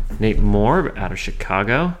Nate Moore out of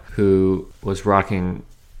Chicago, who was rocking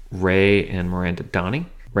Ray and Miranda Donnie.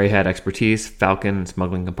 Ray had expertise, Falcon,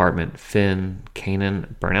 smuggling compartment, Finn,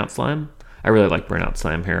 Kanan, burnout slime. I really like burnout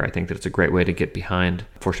slime here. I think that it's a great way to get behind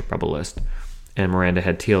Forship Rebel list. And Miranda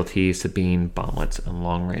had TLT, Sabine, bomblets, and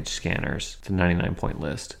long-range scanners. It's a 99-point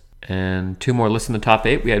list. And 2 more lists in the top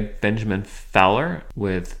 8. We had Benjamin Fowler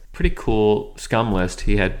with pretty cool scum list.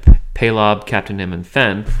 He had Palob, Captain Nim, and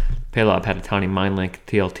Fen. Palob had a Tawny Mindlink,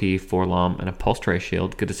 TLT, 4-LOM, and a Pulse Ray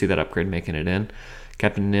Shield. Good to see that upgrade making it in.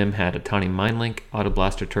 Captain Nim had a Tawny Mindlink, Auto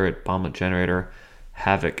Blaster Turret, Bomblet Generator,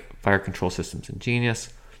 Havoc, Fire Control Systems, and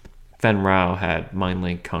Genius. Fen Rao had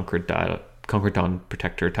Mindlink, Conquered Dawn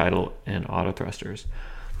Protector title, and Auto Thrusters.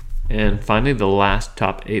 And finally, the last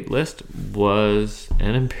top 8 list was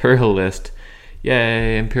an Imperial list.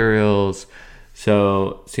 Yay, Imperials.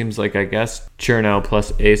 So, seems like, I guess, Chernow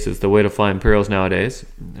plus Ace is the way to fly Imperials nowadays.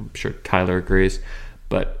 I'm sure Tyler agrees.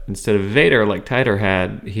 But instead of Vader, like Tyler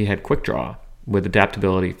had, he had Quick Draw with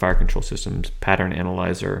adaptability, fire control systems, pattern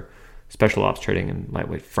analyzer, special ops trading, and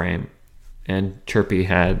lightweight frame. And Chirpy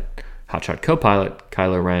had Hotshot Copilot,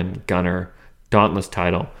 Kylo Ren, Gunner, Dauntless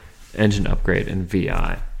title, engine upgrade, and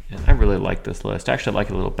VI. And I really like this list. Actually, I like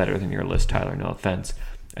it a little better than your list, Tyler, no offense.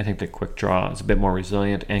 I think the Quick Draw is a bit more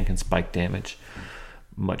resilient and can spike damage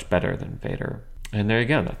much better than Vader. And there you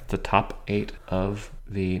go. That's the top 8 of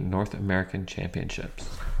the North American Championships.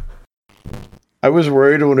 I was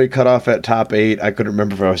worried when we cut off at top 8. I couldn't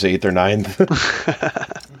remember if I was 8th or 9th.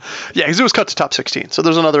 Yeah, because it was cut to top 16. So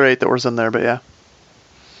there's another 8 that was in there, but yeah.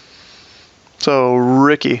 So,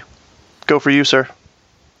 Ricky, go for you, sir.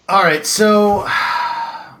 All right, so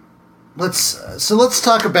let's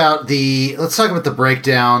talk about the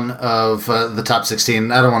breakdown of the top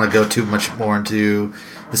 16. I don't want to go too much more into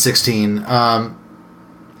the 16.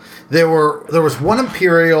 There was 1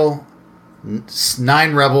 Imperial,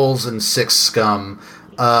 9 Rebels, and 6 Scum.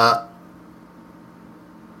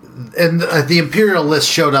 And the Imperial list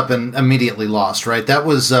showed up and immediately lost, right? That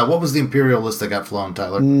was what was the Imperial list that got flown,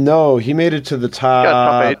 Tyler? No, he made it to the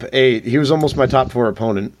top 8. He was almost my top 4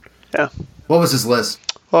 opponent. Yeah. What was his list?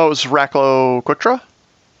 Well, it was Racklo Quick Draw,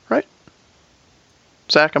 right?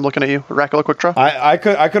 Zach, I'm looking at you. Racklo Quick Draw? I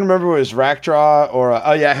couldn't remember if it was Rack Draw or...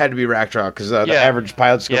 it had to be Rack Draw because the average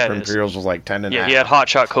pilot skill for Imperials was like 10 and a half. He had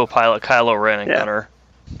Hotshot Copilot, Kylo Ren, and Gunner.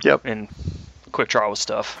 Yep. And Quick Draw with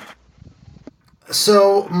stuff.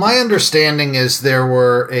 So my understanding is there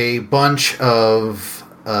were a bunch of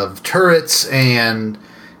turrets and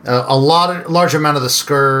a large amount of the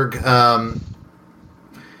Skurg.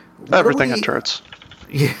 Everything had turrets.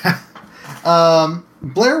 Yeah.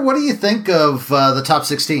 Blair, what do you think of the top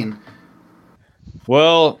 16?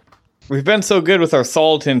 Well, we've been so good with our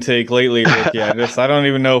salt intake lately, Ricky. I don't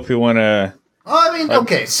even know if we want to... I mean,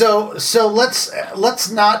 okay, so let's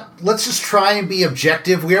just try and be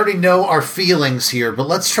objective. We already know our feelings here, but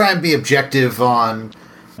let's try and be objective on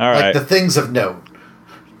the things of note.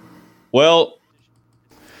 Well,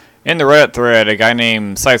 in the Reddit thread, a guy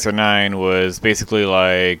named Sicer9 was basically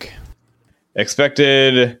like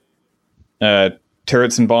expected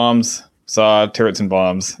turrets and bombs, saw turrets and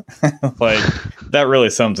bombs. Like that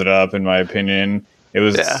really sums it up, in my opinion. It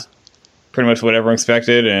was pretty much what everyone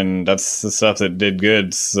expected, and that's the stuff that did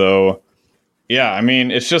good. So, yeah, I mean,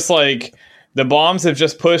 it's just like the bombs have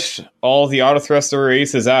just pushed all the auto thruster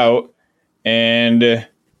aces out, and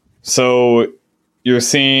so you're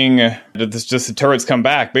seeing that it's just the turrets come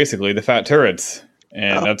back, basically, the fat turrets,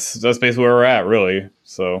 and that's basically where we're at, really.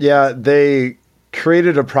 So yeah, they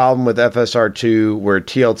created a problem with FSR2 where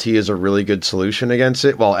TLT is a really good solution against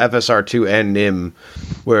it. Well, FSR2 and NIM,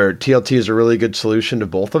 where TLT is a really good solution to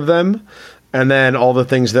both of them. And then all the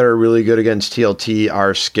things that are really good against TLT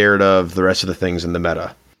are scared of the rest of the things in the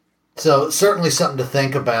meta. So certainly something to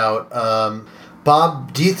think about.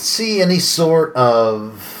 Bob, do you see any sort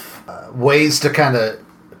of ways to kind of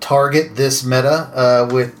target this meta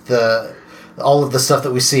with all of the stuff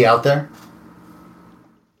that we see out there?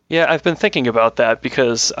 Yeah, I've been thinking about that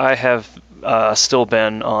because I have still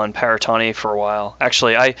been on Paratani for a while.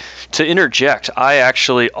 Actually, to interject, I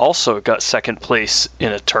actually also got second place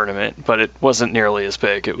in a tournament, but it wasn't nearly as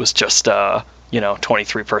big. It was just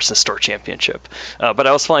 23-person store championship. But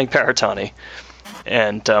I was flying Paratani,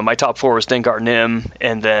 and my top 4 was Dengar Nim,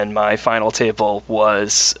 and then my final table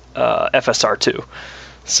was FSR2.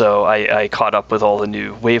 So I caught up with all the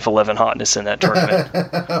new Wave 11 hotness in that tournament.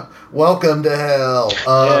 Welcome to hell.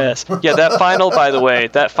 Yes. Yeah, that final, by the way,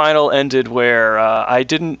 ended where I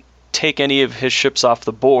didn't take any of his ships off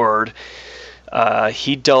the board.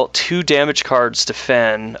 He dealt 2 damage cards to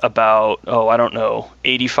Fen about,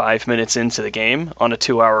 85 minutes into the game on a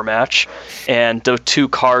 2-hour match, and the 2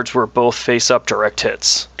 cards were both face-up direct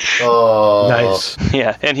hits. Oh, Nice.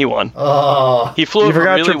 Yeah, and he won. Oh, He flew You it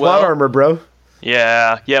forgot really your plot well. armor, bro.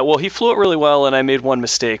 Yeah. Well, he flew it really well, and I made one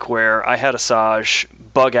mistake where I had Asajj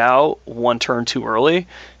bug out 1 turn too early,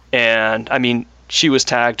 and I mean, she was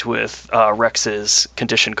tagged with Rex's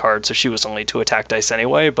condition card, so she was only 2 attack dice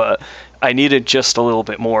anyway, but I needed just a little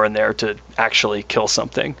bit more in there to actually kill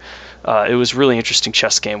something. It was a really interesting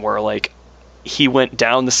chess game where, like, he went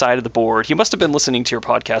down the side of the board. He must have been listening to your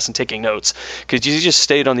podcast and taking notes, because he just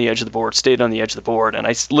stayed on the edge of the board, and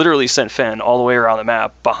I literally sent Fen all the way around the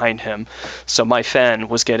map behind him, so my Fen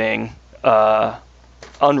was getting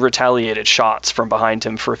unretaliated shots from behind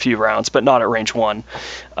him for a few rounds, but not at range 1.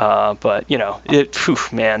 But,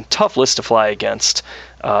 man, tough list to fly against.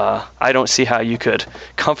 I don't see how you could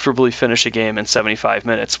comfortably finish a game in 75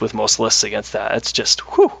 minutes with most lists against that. It's just,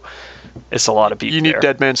 it's a lot of beat. You need there.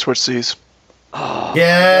 Dead Man Switch Z's.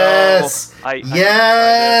 yes, no.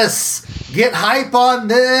 yes. Get hype on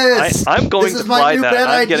this. I'm going This to is my fly new that. bad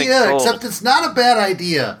I'm getting idea. sold. Except it's not a bad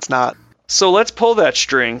idea. It's not. So let's pull that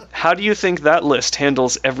string. How do you think that list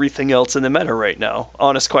handles everything else in the meta right now?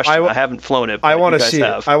 Honest question. I haven't flown it. But I want you to guys see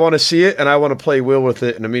have. it. I want to see it, and I want to play Will with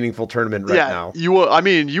it in a meaningful tournament right now.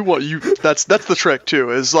 That's the trick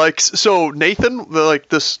too. Is like, so Nathan, like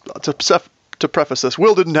this to preface this,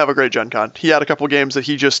 Will didn't have a great Gen Con. He had a couple games that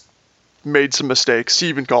he just made some mistakes. He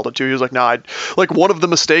even called it too. He was like, nah, like one of the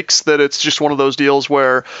mistakes that it's just one of those deals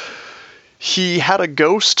where he had a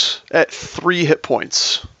ghost at 3 hit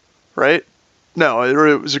points, right? No,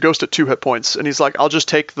 it was a ghost at 2 hit points, and he's like, I'll just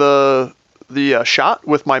take the shot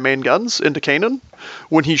with my main guns into Kanan,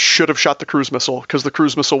 when he should have shot the cruise missile, because the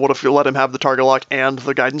cruise missile would have let him have the target lock and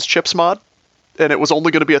the guidance chips mod, and it was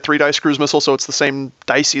only going to be a 3-dice cruise missile, so it's the same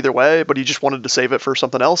dice either way, but he just wanted to save it for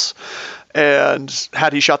something else. And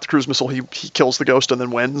had he shot the cruise missile, he kills the ghost and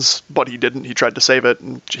then wins, but he didn't. He tried to save it,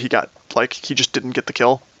 and he just didn't get the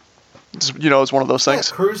kill. It's one of those things.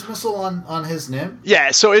 Yeah, cruise missile on his nim.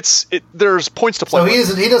 Yeah, so there's points to play. So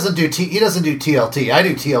with. he doesn't do TLT. I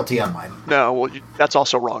do TLT on mine. No, well, that's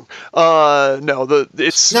also wrong. No. I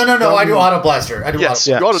do auto blaster. Yes.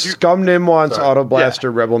 Yeah. Scum Nim wants Sorry. Auto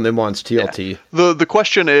Blaster, Rebel Nim wants TLT. Yeah. The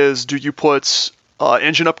question is, do you put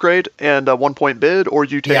engine upgrade and a 1-point bid, or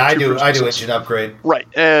you take? Yeah, I two do. cruise I do missiles? engine upgrade. Right,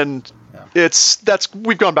 and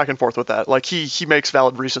we've gone back and forth with that. Like he makes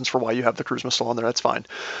valid reasons for why you have the cruise missile on there. That's fine.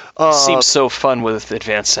 Seems so fun with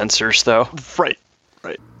advanced sensors, though. Right.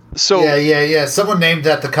 So Yeah. Someone named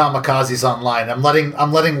that the kamikazes online. I'm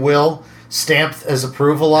letting Will stamp as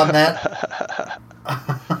approval on that.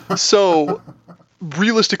 So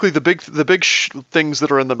realistically, the big things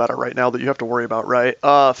that are in the meta right now that you have to worry about, right?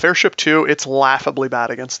 Fairship 2, it's laughably bad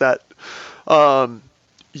against that.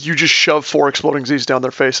 You just shove 4 exploding Z's down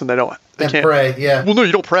their face and they can't pray, yeah. Well, no,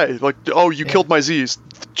 you don't pray. Like, you killed my Z's.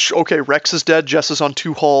 Okay, Rex is dead, Jess is on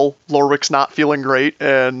 2 hull, Lorwick's not feeling great,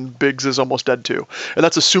 and Biggs is almost dead too. And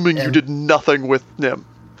that's assuming you did nothing with Nim.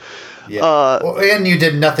 Yeah. And you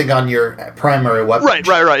did nothing on your primary weapon.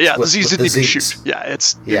 Right. Yeah, the Z's with didn't even Zs. shoot. Yeah,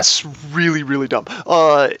 it's really, really dumb.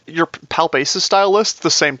 Your Palp Aces style list,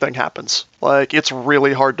 the same thing happens. Like, it's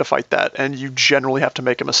really hard to fight that, and you generally have to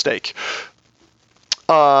make a mistake.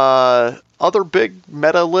 Other big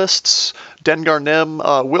meta lists, Dengar Nim.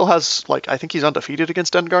 Will has, I think he's undefeated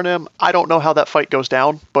against Dengar Nim. I don't know how that fight goes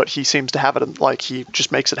down, but he seems to have it, he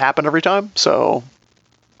just makes it happen every time, so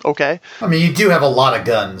okay. I mean, you do have a lot of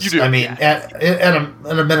guns. You do, I mean, at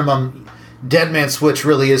a minimum, Dead Man Switch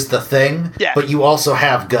really is the thing, but you also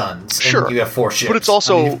have guns. Sure. And you have 4 ships. But it's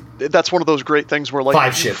also, that's one of those great things where, 5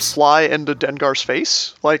 you ships. fly into Dengar's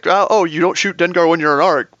face. Like, you don't shoot Dengar when you're an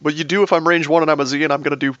ARC, but you do if I'm range 1 and I'm a Z and I'm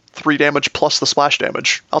going to do 3 damage plus the splash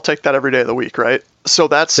damage. I'll take that every day of the week, right? So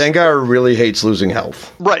that's... Dengar really hates losing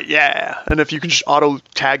health. Right, yeah. And if you can just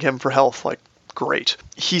auto-tag him for health, great.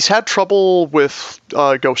 He's had trouble with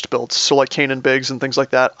ghost builds, so like Kanan Biggs and things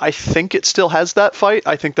like that. I think it still has that fight.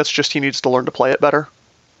 I think that's just he needs to learn to play it better.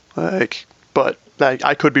 But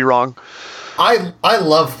I could be wrong. I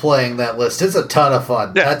love playing that list. It's a ton of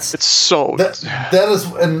fun. Yeah, it's so... That is...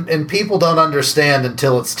 And people don't understand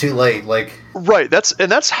until it's too late. Right,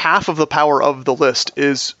 that's half of the power of the list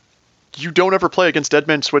is... You don't ever play against Dead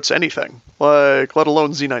Man Switch anything, let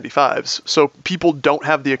alone Z95s. So people don't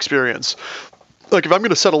have the experience. If I'm going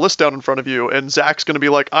to set a list down in front of you and Zach's going to be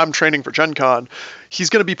like, I'm training for Gen Con, he's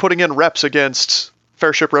going to be putting in reps against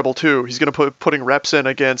Fairship Rebel 2. He's going to putting reps in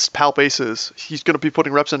against Palp Aces. He's going to be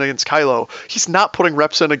putting reps in against Kylo. He's not putting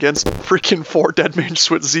reps in against freaking 4 Dead Man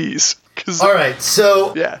Switch Zs. All right,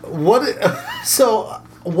 so Yeah. what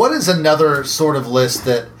is another sort of list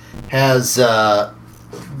that has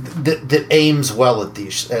that aims well at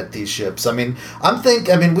these ships? I mean,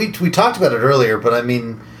 we talked about it earlier, but I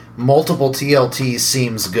mean, multiple TLTs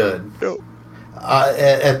seems good.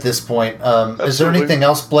 At this point, is there anything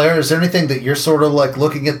else, Blair? Is there anything that you're sort of like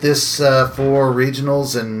looking at this for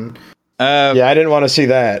regionals and? Yeah, I didn't want to see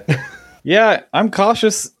that. Yeah, I'm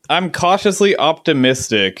cautiously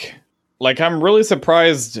optimistic. Like, I'm really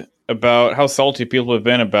surprised about how salty people have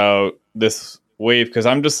been about this wave, because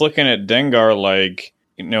I'm just looking at Dengar like,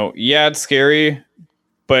 yeah, it's scary,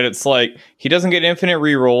 but it's like, he doesn't get infinite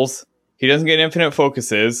rerolls. He doesn't get infinite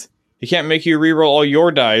focuses. He can't make you reroll all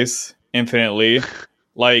your dice infinitely.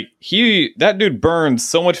 Like, that dude burns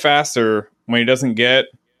so much faster when he doesn't get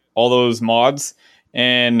all those mods.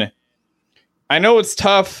 And I know it's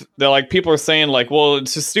tough that, like, people are saying, like, well,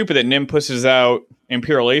 it's just stupid that Nim pushes out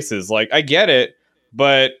Imperial Aces. Like, I get it,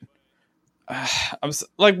 but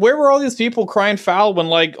like, where were all these people crying foul when,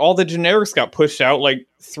 like, all the generics got pushed out, like,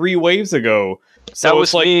 3 waves ago? So that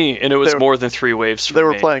was like, me, and it was more than 3 waves for They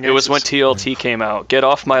were me. playing It was when TLT came out. Get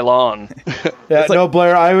off my lawn. Yeah, no,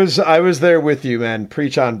 Blair, I was there with you, man.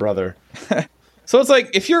 Preach on, brother. So it's like,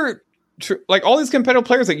 if you're like, all these competitive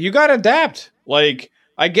players, like, you gotta adapt. Like,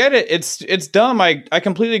 I get it. It's dumb. I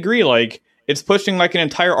completely agree. Like, it's pushing like an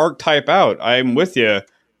entire archetype out. I'm with you,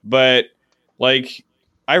 but like,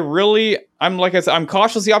 like I said, I'm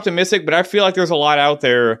cautiously optimistic, but I feel like there's a lot out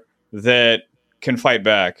there that can fight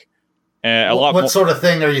back. And what sort of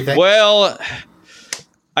thing are you thinking? Well,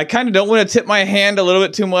 I kind of don't want to tip my hand a little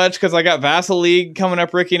bit too much because I got Vassal League coming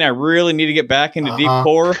up, Ricky, and I really need to get back into Deep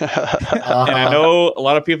Core. And I know a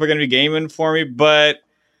lot of people are going to be gaming for me, but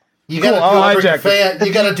you got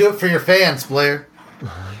to do it for your fans, Blair.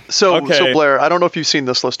 So Blair, I don't know if you've seen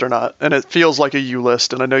this list or not, and it feels like a U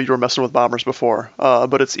list, and I know you were messing with bombers before,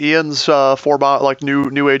 but it's Ian's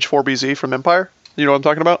new age 4BZ from Empire. You know what I'm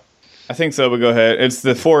talking about? I think so, but go ahead. It's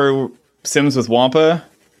the 4 Sims with Wampa.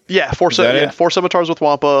 Yeah, 4 Scimitars with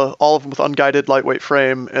Wampa, all of them with unguided lightweight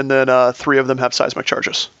frame, and then 3 of them have seismic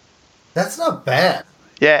charges. That's not bad.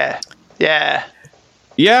 Yeah.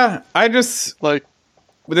 I just like.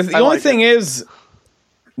 The only thing is,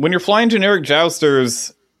 when you're flying generic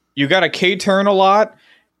jousters, you got a K turn a lot,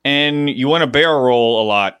 and you want to barrel roll a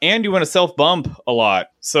lot, and you want to self bump a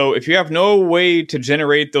lot. So if you have no way to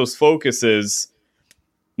generate those focuses,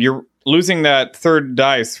 you're losing that third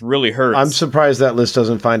dice really hurts. I'm surprised that list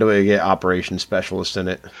doesn't find a way to get Operation Specialist in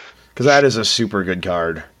it, because that is a super good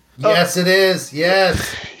card. Yes, it is.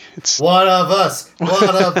 Yes. It's one of us. One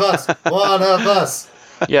of us. One of us.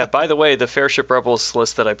 Yeah, by the way, the Fairship Rebels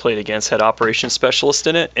list that I played against had Operation Specialist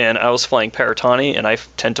in it, and I was flying Paratani, and I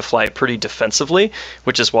tend to fly pretty defensively,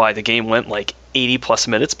 which is why the game went like 80 plus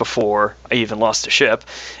minutes before I even lost a ship.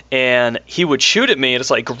 And he would shoot at me, and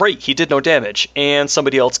it's like, great, he did no damage, and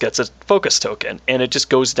somebody else gets a focus token, and it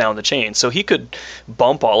just goes down the chain. So he could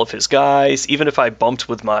bump all of his guys. Even if I bumped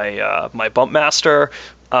with my my bump master,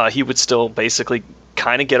 he would still basically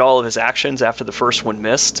kind of get all of his actions after the first one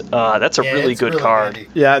missed. That's a really good card. Handy.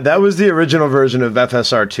 Yeah, that was the original version of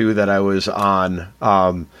FSR2 that I was on.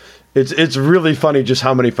 It's really funny just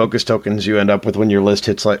how many focus tokens you end up with when your list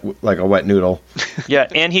hits like a wet noodle. Yeah,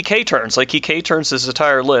 and he K-turns. Like, he K-turns his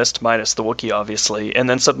entire list, minus the Wookiee, obviously, and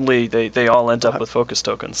then suddenly they all end up with focus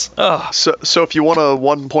tokens. Oh. So if you want a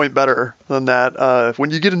 1 point better than that, when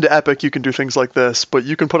you get into Epic, you can do things like this, but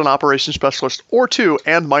you can put an Operation Specialist or 2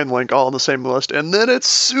 and Mind Link all on the same list, and then it's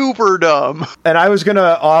super dumb. And I was going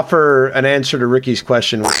to offer an answer to Ricky's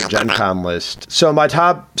question with the Gencon list. So my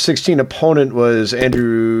top 16 opponent was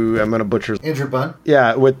Andrew... I'm going to butcher Andrew Bunn.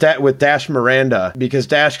 Yeah, with Dash Miranda, because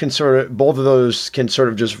Dash can both of those can sort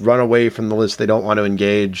of just run away from the list they don't want to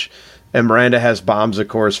engage, and Miranda has bombs, of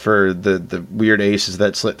course, for the weird aces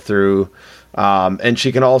that slip through, and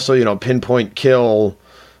she can also pinpoint kill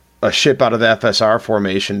a ship out of the FSR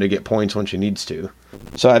formation to get points when she needs to.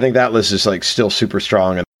 So I think that list is like still super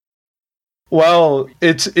strong. Well,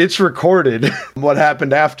 it's recorded what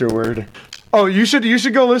happened afterward. Oh, you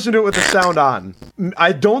should go listen to it with the sound on.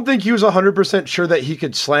 I don't think he was 100% sure that he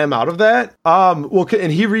could slam out of that. Well,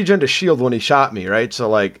 and he regened a shield when he shot me, right? So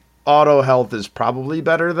like auto health is probably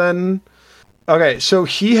better than. Okay, so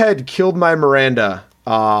he had killed my Miranda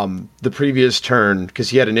the previous turn because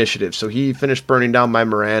he had initiative. So he finished burning down my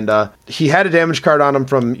Miranda. He had a damage card on him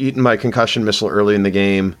from eating my concussion missile early in the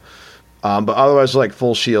game, but otherwise like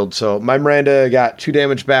full shield. So my Miranda got 2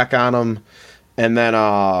 damage back on him. And then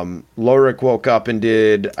Lorik woke up and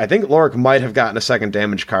I think Lorik might have gotten a second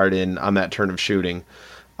damage card in on that turn of shooting.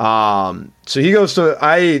 So he goes to,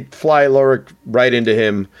 I fly Lorik right into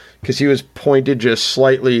him because he was pointed just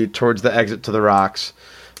slightly towards the exit to the rocks.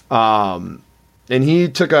 And he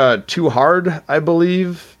took a too hard, I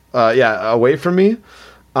believe, away from me.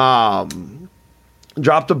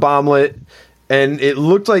 Dropped a bomblet, and it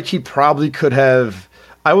looked like he probably could have,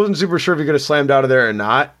 I wasn't super sure if he could have slammed out of there or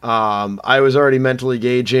not. I was already mentally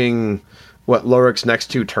gauging what Lorik's next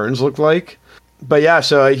 2 turns looked like. But yeah,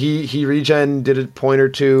 so he regen, did a point or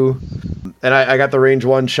two, and I got the range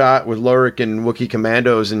 1 shot with Lorik and Wookiee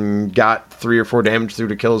Commandos and got 3 or 4 damage through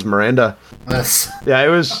to kill his Miranda. Yes. Yeah, it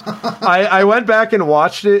was. I went back and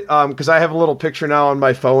watched it because I have a little picture now on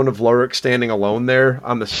my phone of Lorik standing alone there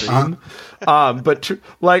on the stream. But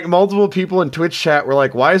like multiple people in Twitch chat were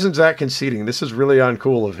like, "Why isn't Zach conceding? This is really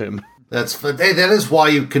uncool of him." That is why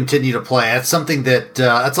you continue to play. That's something that's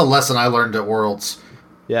a lesson I learned at Worlds.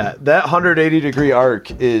 Yeah, that 180-degree arc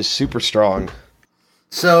is super strong.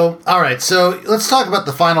 So, all right. So let's talk about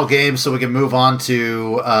the final game so we can move on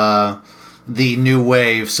to the new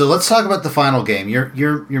wave. So let's talk about the final game.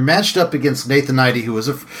 You're matched up against Nathan Knighty, who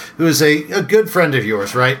is a good friend of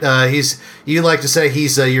yours, right? You like to say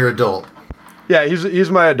he's your adult. Yeah, he's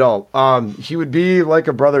my adult. He would be like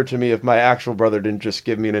a brother to me if my actual brother didn't just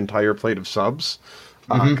give me an entire plate of subs.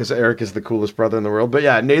 Because Eric is the coolest brother in the world. But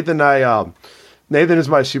yeah, Nathan is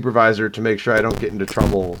my supervisor to make sure I don't get into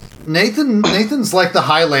trouble. Nathan's like the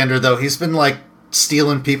Highlander, though. He's been like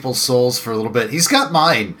stealing people's souls for a little bit. He's got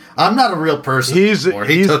mine. I'm not a real person. He's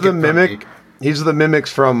the mimic. He's the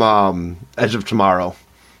mimics from Edge of Tomorrow,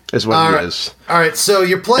 is what he is. All right, so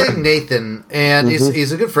you're playing Nathan, and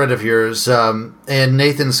he's a good friend of yours. And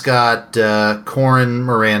Nathan's got Corrin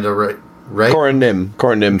Miranda, right? Corrin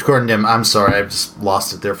Nim. I'm sorry, I just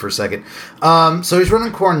lost it there for a second. So he's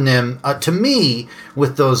running Corrin Nim. To me,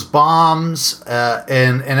 with those bombs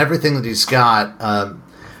and everything that he's got,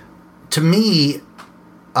 to me,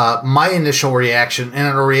 my initial reaction,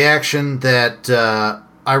 and a reaction that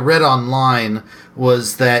I read online,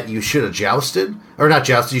 was that you should have jousted, or not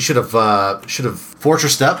jousted. You should have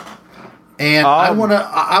fortressed up. And I want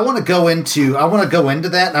to go into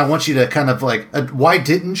that, and I want you to kind of like, why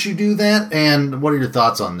didn't you do that, and what are your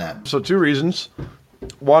thoughts on that? So 2 reasons.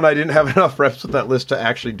 One, I didn't have enough reps with that list to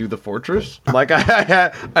actually do the fortress. Like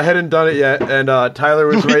I hadn't done it yet, and Tyler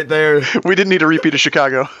was right there. We didn't need a repeat of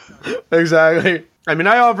Chicago. Exactly. I mean,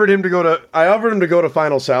 I offered him to go to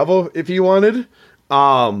final salvo if he wanted.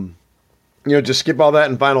 Just skip all that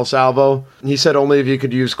in final salvo. He said only if you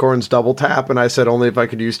could use Corrin's double tap, and I said only if I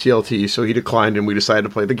could use TLT, so he declined, and we decided to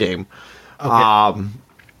play the game. Okay.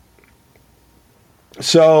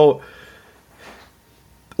 So,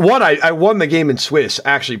 one, I won the game in Swiss,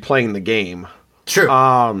 actually playing the game. Sure.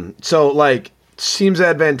 So, like, seems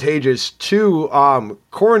advantageous. 2,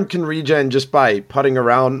 Corrin can regen just by putting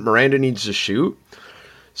around. Miranda needs to shoot.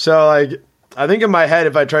 So, like, I think in my head,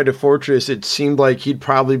 if I tried to fortress, it seemed like he'd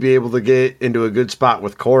probably be able to get into a good spot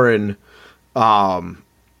with Corrin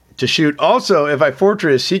to shoot. Also, if I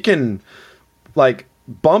fortress, he can like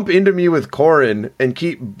bump into me with Corrin and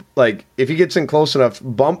keep, like, if he gets in close enough,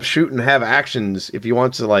 bump, shoot, and have actions if he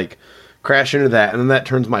wants to like crash into that, and then that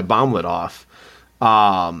turns my bomblet off.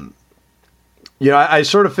 I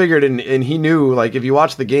sort of figured, and he knew, like, if you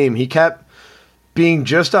watch the game, he kept being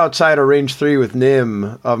just outside of range 3 with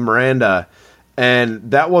Nim of Miranda.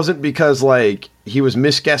 And that wasn't because, like, he was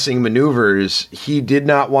misguessing maneuvers. He did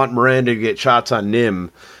not want Miranda to get shots on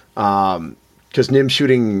Nim. Because Nim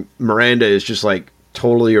shooting Miranda is just, like,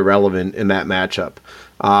 totally irrelevant in that matchup.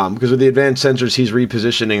 Because with the advanced sensors, he's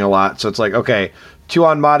repositioning a lot. So it's like, okay, 2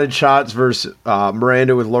 unmodded shots versus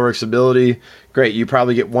Miranda with Lorik's ability. Great, you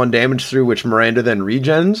probably get 1 damage through, which Miranda then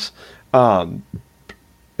regens. And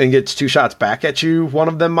gets 2 shots back at you, one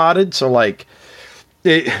of them modded. So, like,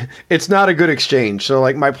 it's not a good exchange. So,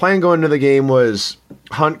 like, my plan going into the game was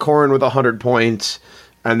hunt Corrin with 100 points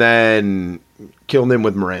and then kill Nim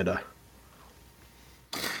with Miranda.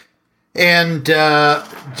 And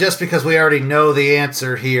just because we already know the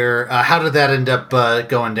answer here, how did that end up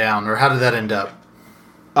going down? Or how did that end up?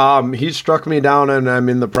 He struck me down, and I'm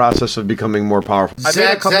in the process of becoming more powerful.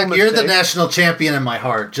 Zach, you're the national champion in my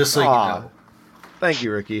heart, just so you know. Thank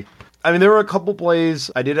you, Ricky. I mean, there were a couple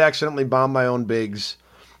plays. I did accidentally bomb my own bigs.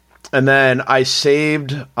 And then I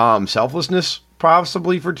saved selflessness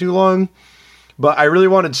possibly for too long. But I really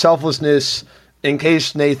wanted selflessness in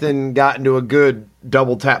case Nathan got into a good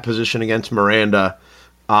double tap position against Miranda.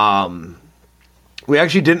 We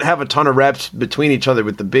actually didn't have a ton of reps between each other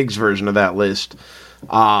with the bigs version of that list.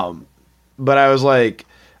 But I was like,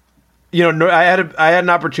 I had an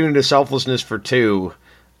opportunity to selflessness for 2.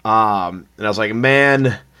 And I was like,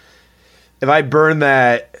 man, if I burn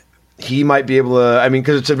that, he might be able to, I mean,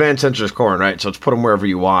 because it's advanced sensors Corrin, right? So it's put him wherever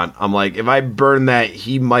you want. I'm like, if I burn that,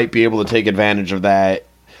 he might be able to take advantage of that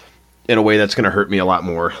in a way that's going to hurt me a lot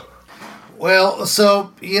more. Well,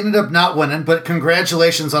 so he ended up not winning, but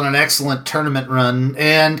congratulations on an excellent tournament run,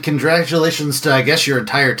 and congratulations to, I guess, your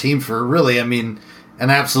entire team for really, I mean, an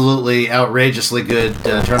absolutely outrageously good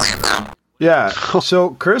tournament run. Yeah,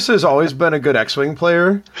 so Chris has always been a good X-Wing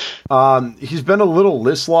player. He's been a little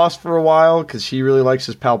list lost for a while because he really likes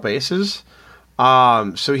his pal bases.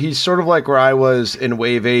 So he's sort of like where I was in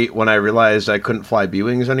Wave 8 when I realized I couldn't fly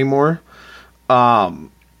B-Wings anymore.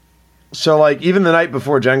 So, like, even the night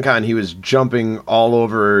before Gencon, he was jumping all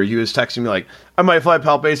over. He was texting me, like, I might fly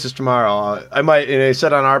Pal Bases tomorrow. I might, and he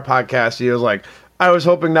said on our podcast, he was like, I was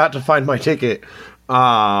hoping not to find my ticket.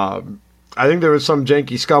 I think there was some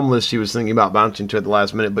janky scum list he was thinking about bouncing to at the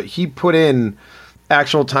last minute, but he put in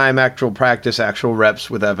actual time, actual practice, actual reps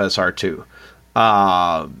with FSR2.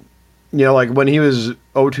 You know, like, when he was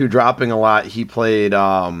O2 dropping a lot, he played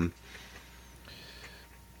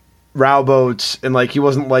Row boats, and like he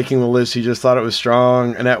wasn't liking the list. He just thought it was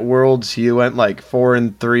strong. And at Worlds, he went like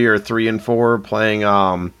 4-3 or 3-4 playing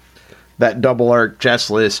that double arc Jess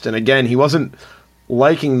list. And again, he wasn't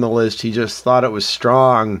liking the list. He just thought it was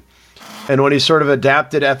strong. And when he sort of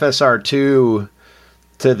adapted FSR2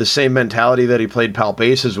 to the same mentality that he played Pal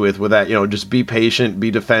Bases with that, you know, just be patient,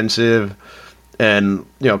 be defensive, and,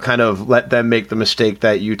 you know, kind of let them make the mistake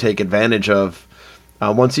that you take advantage of.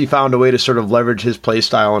 Once he found a way to sort of leverage his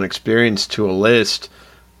playstyle and experience to a list,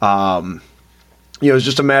 you know, it was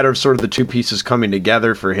just a matter of sort of the two pieces coming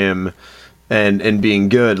together for him and being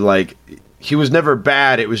good. Like, he was never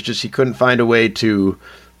bad. It was just he couldn't find a way to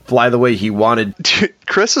fly the way he wanted.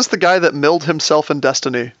 Chris is the guy that milled himself in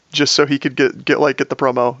Destiny just so he could get the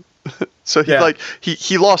promo. So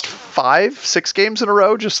he lost 5-6 games in a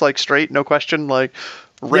row, just like straight, no question, like.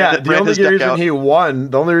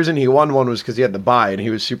 The only reason he won one was because he had to buy, and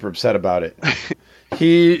he was super upset about it.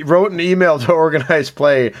 He wrote an email to Organized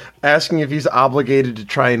Play asking if he's obligated to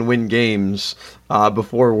try and win games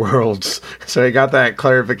before Worlds. So he got that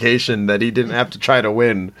clarification that he didn't have to try to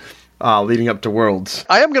win leading up to Worlds.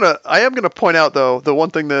 I am gonna point out though the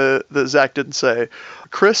one thing that Zach didn't say.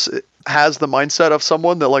 Chris has the mindset of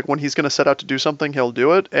someone that, like, when he's gonna set out to do something, he'll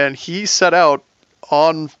do it, and he set out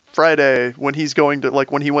on Friday when he's going to,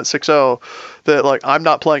 like, when he went 6-0, that, like, I'm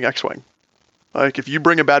not playing X-Wing. Like, if you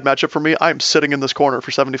bring a bad matchup for me, I'm sitting in this corner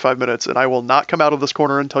for 75 minutes, and I will not come out of this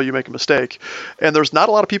corner until you make a mistake. And there's not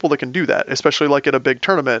a lot of people that can do that, especially, like, at a big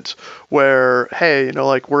tournament where, hey, you know,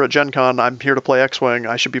 like, we're at Gen Con, I'm here to play X-Wing,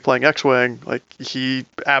 I should be playing X-Wing. Like, he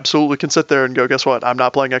absolutely can sit there and go, guess what, I'm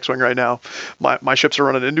not playing X-Wing right now. My ships are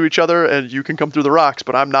running into each other, and you can come through the rocks,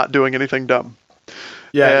 but I'm not doing anything dumb.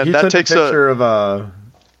 Yeah, and he that sent takes a picture of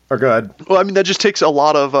or go ahead. Well, I mean, that just takes a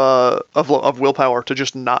lot of willpower to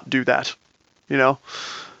just not do that, you know,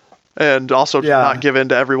 and also to not give in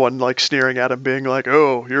to everyone, like, sneering at him, being like,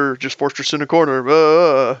 "Oh, you're just fortress in a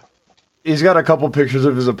corner." He's got a couple pictures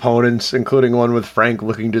of his opponents, including one with Frank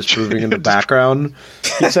looking disproving in the background.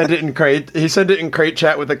 He sent it in crate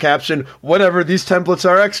chat with the caption, "Whatever, these templates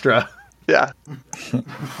are extra." Yeah.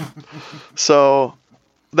 So.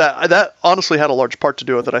 That honestly had a large part to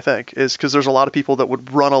do with it, I think, is because there's a lot of people that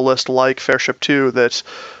would run a list like Fairship 2 that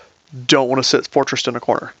don't want to sit fortressed in a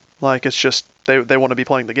corner. Like, it's just, they want to be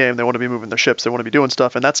playing the game, they want to be moving their ships, they want to be doing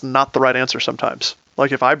stuff, and that's not the right answer sometimes.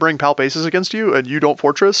 Like, if I bring Pal Bases against you and you don't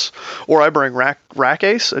fortress, or I bring Rack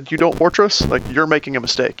Ace and you don't fortress, like, you're making a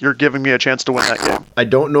mistake. You're giving me a chance to win that game. I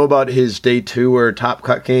don't know about his day 2 or top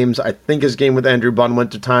cut games. I think his game with Andrew Bunn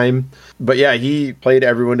went to time. But yeah, he played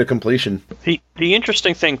everyone to completion. The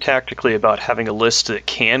interesting thing tactically about having a list that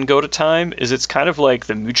can go to time is it's kind of like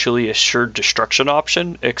the mutually assured destruction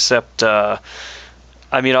option, except,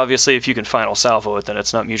 I mean, obviously, if you can final salvo it, then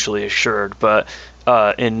it's not mutually assured. But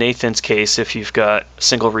in Nathan's case, if you've got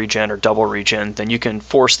single regen or double regen, then you can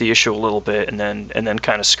force the issue a little bit and then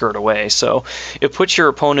kind of skirt away. So it puts your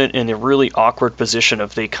opponent in a really awkward position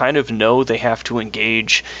of they kind of know they have to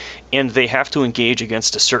engage, and they have to engage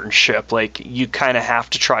against a certain ship. Like, you kind of have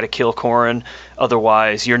to try to kill Corrin,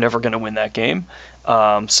 otherwise you're never going to win that game.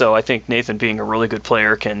 So I think Nathan, being a really good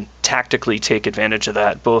player, can tactically take advantage of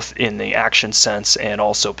that, both in the action sense and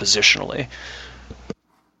also positionally.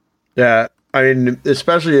 Yeah, I mean,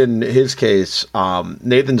 especially in his case,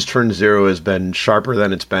 Nathan's turn 0 has been sharper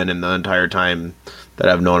than it's been in the entire time that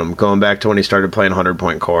I've known him. Going back to when he started playing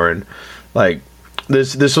 100-point core, and like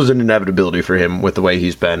this was an inevitability for him with the way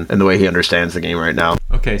he's been and the way he understands the game right now.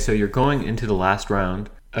 Okay, so you're going into the last round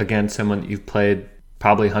against someone that you've played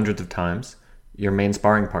probably hundreds of times, your main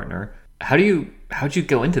sparring partner. How'd you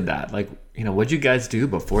go into that? Like, what'd you guys do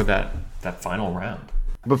before that final round?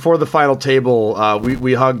 Before the final table,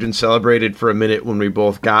 we hugged and celebrated for a minute when we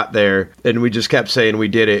both got there, and we just kept saying, we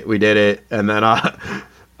did it. And then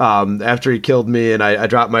after he killed me and I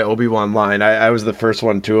dropped my Obi-Wan line, I was the first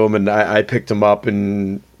one to him, and I picked him up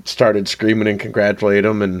and started screaming and congratulate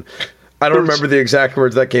him. And I don't remember the exact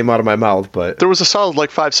words that came out of my mouth, but there was a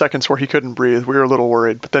solid 5 seconds where he couldn't breathe. We were a little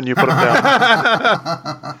worried, but then you put him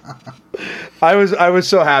down. I was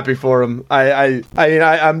so happy for him. I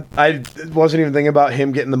wasn't even thinking about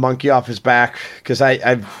him getting the monkey off his back, because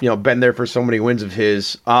I've been there for so many wins of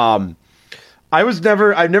his. I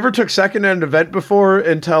never took second at an event before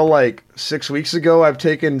until like 6 weeks ago. I've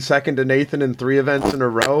taken second to Nathan in 3 events in a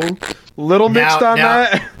row. Little mixed on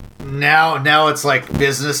that. Now it's like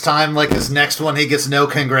business time. Like this next one, he gets no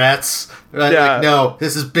congrats. Right? Yeah. Like, no,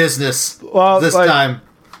 this is business. This like, time.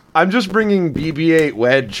 I'm just bringing BB-8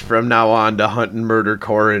 Wedge from now on to hunt and murder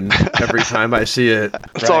Corrin every time I see it.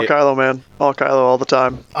 It's all Kylo, man. All Kylo all the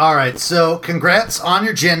time. All right, so congrats on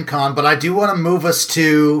your Gen Con, but I do want to move us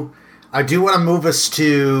to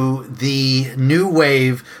the new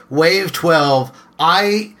wave, Wave 12.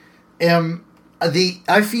 I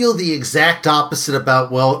feel the exact opposite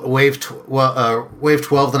about Wave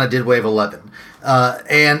 12 than I did Wave 11.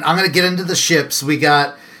 And I'm going to get into the ships. We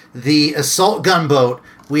got the assault gunboat.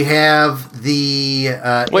 We have the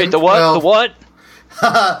wait, the what? The what?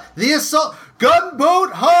 The assault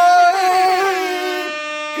gunboat hype.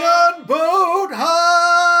 Gunboat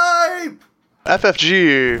hype.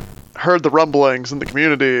 FFG heard the rumblings in the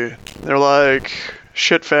community. They're like,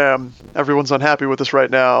 shit fam, everyone's unhappy with us right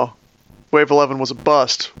now. Wave 11 was a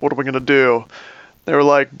bust. What are we going to do? They were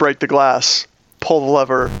like, break the glass, pull the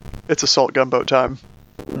lever. It's assault gunboat time.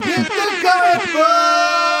 Get the gunboat!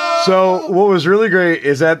 So what was really great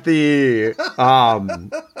is at the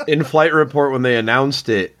in-flight report when they announced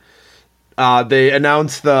it, they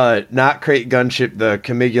announced the not crate gunship, the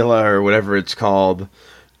Camigula or whatever it's called,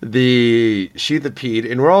 the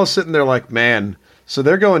Sheathipede, and we're all sitting there like, man, so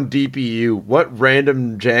they're going DPU. What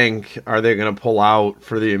random jank are they going to pull out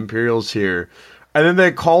for the Imperials here? And then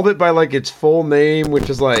they called it by like its full name, which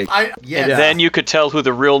is like... Then you could tell who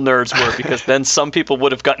the real nerds were, because then some people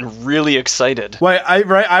would have gotten really excited. Wait,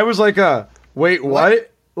 I was like, wait,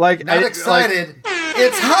 what? Like, not excited.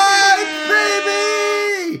 It's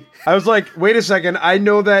hype, baby! I was like, wait a second, I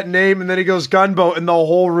know that name, and then he goes gunboat, and the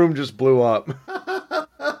whole room just blew up.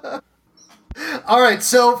 All right,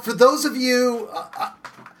 so for those of you...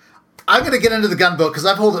 I'm going to get into the gunboat because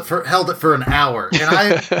I've held it for an hour,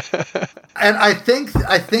 and I think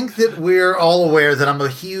that we're all aware that I'm a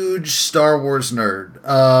huge Star Wars nerd,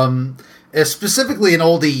 specifically an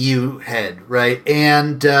old EU head, right?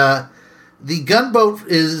 And the gunboat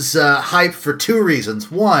is hyped for 2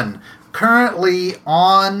 reasons. One, currently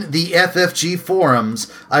on the FFG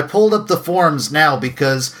forums, I pulled up the forums now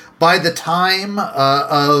because by the time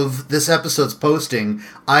of this episode's posting,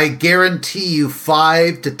 I guarantee you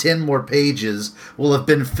 5 to 10 more pages will have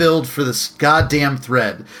been filled for this goddamn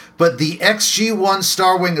thread. But the XG-1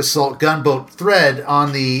 Star Wing Assault gunboat thread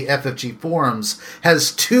on the FFG forums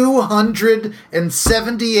has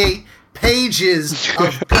 278 pages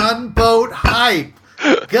of gunboat hype.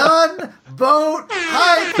 Gunboat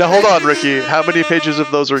hype! Now hold on, Ricky. How many pages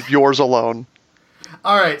of those are yours alone?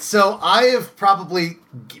 All right, so I have probably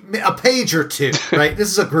a page or 2, right? This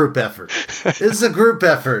is a group effort.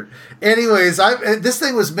 Anyways, this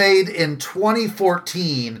thing was made in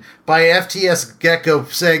 2014 by FTS Gecko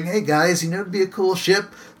saying, hey guys, it'd be a cool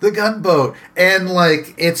ship, the gunboat. And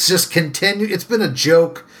like, it's just continued. It's been a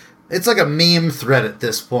joke. It's like a meme thread at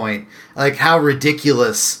this point. Like how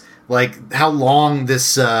ridiculous, like how long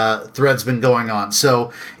this thread's been going on.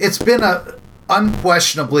 So it's been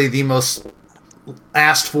unquestionably the most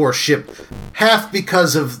asked for ship, half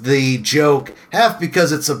because of the joke, half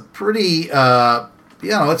because it's a pretty it's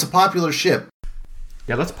a popular ship.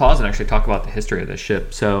 Yeah, let's pause and actually talk about the history of this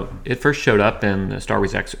ship. So it first showed up in the Star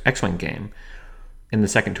Wars X-Wing game in the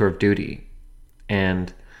second tour of duty,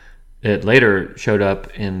 and it later showed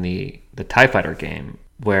up in the TIE Fighter game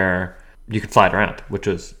where you could fly it around, which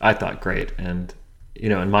was, I thought, great. And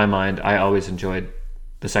in my mind, I always enjoyed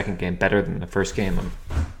the second game better than the first game.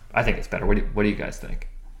 I think it's better. What do you guys think?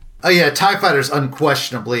 Oh yeah, TIE Fighters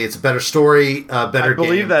unquestionably, it's a better story, better game. I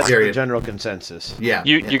believe that's period. the general consensus. Yeah,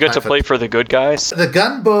 you get to play for the good guys. The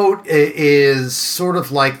gunboat is sort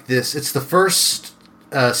of like this. It's the first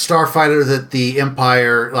starfighter that the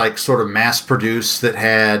Empire sort of mass produced that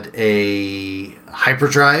had a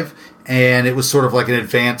hyperdrive, and it was sort of like an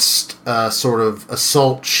advanced sort of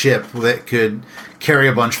assault ship that could carry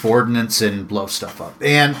a bunch of ordnance and blow stuff up.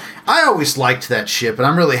 And I always liked that ship, and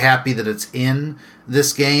I'm really happy that it's in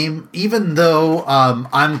this game, even though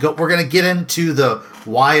we're going to get into the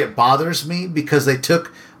why it bothers me, because they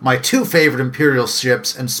took my two favorite Imperial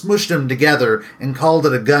ships and smushed them together and called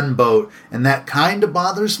it a gunboat, and that kind of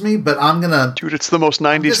bothers me, but I'm going to... Dude, it's the most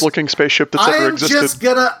 90s looking spaceship that's ever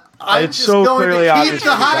existed. I'm It's just so going clearly to keep obvious the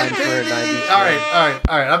it's high designed for a 90s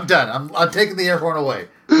All right, I'm done. I'm taking the air horn away.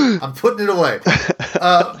 I'm putting it away.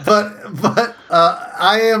 But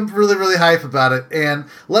I am really, really hype about it. And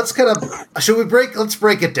let's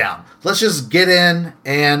break it down. Let's just get in,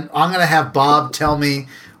 and I'm going to have Bob tell me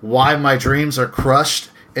why my dreams are crushed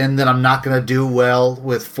and that I'm not going to do well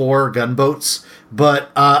with 4 gunboats.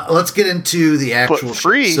 But let's get into the actual But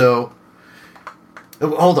 3. ship. So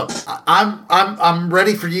hold up. I'm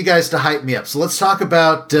ready for you guys to hype me up. So let's talk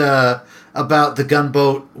about the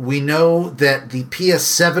gunboat. We know that the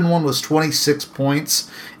PS7 one was 26 points,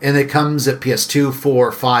 and it comes at PS2,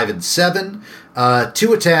 4, 5, and 7.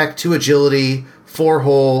 2 attack, 2 agility, 4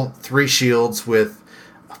 hull, 3 shields with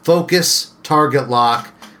focus, target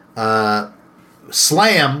lock,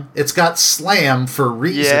 slam. It's got slam for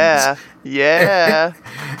reasons. Yeah.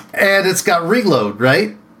 And it's got reload,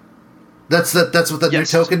 right? That's what that new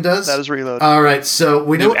token does? That is reload. All right, so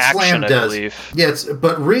we know New what action, slam I does. believe. Yes,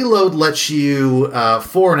 but reload lets you,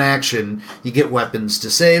 for an action, you get weapons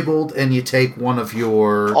disabled, and you take one of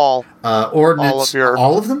your ordnance.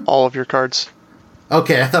 All of them? All of your cards.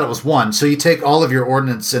 Okay, I thought it was one. So you take all of your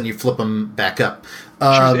ordnance and you flip them back up.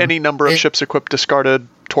 Choose any number of ships equipped, discarded,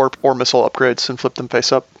 torp, or missile upgrades, and flip them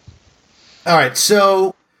face up. All right,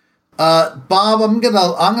 so Bob, I'm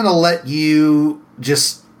gonna let you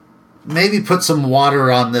just maybe put some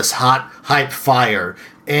water on this hot hype fire.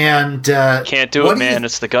 And can't do it, man.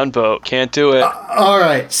 It's the gunboat. Can't do it. All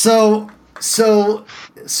right, so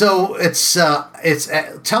it's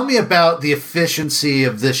tell me about the efficiency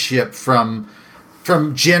of this ship from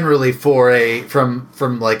generally from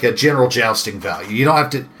like a general jousting value. You don't have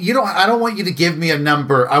to. I don't want you to give me a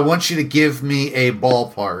number. I want you to give me a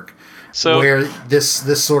ballpark where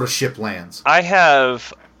this sort of ship lands. I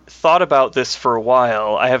have thought about this for a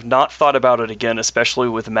while. I have not thought about it again, especially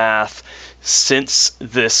with math, since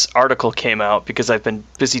this article came out, because I've been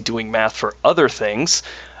busy doing math for other things.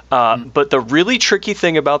 But the really tricky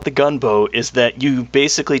thing about the gunboat is that you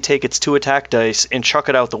basically take its 2 attack dice and chuck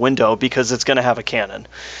it out the window because it's going to have a cannon.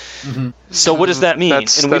 Mm-hmm. So what does that mean?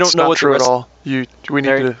 That's we don't know not what true the rest... at all.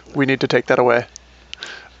 We need to take that away.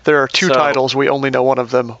 There are 2 titles. We only know one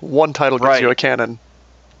of them. One title gives you a cannon.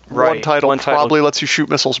 Right. One title probably lets you shoot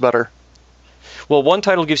missiles better. Well, one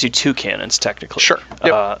title gives you 2 cannons, technically. Sure.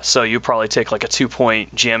 Yep. So you probably take like a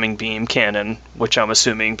 2-point jamming beam cannon, which I'm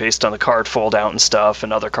assuming, based on the card fold out and stuff,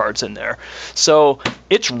 and other cards in there. So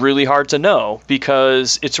it's really hard to know,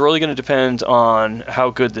 because it's really going to depend on how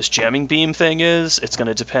good this jamming beam thing is. It's going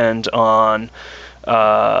to depend on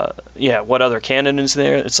what other cannon is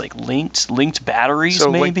there. It's like linked batteries,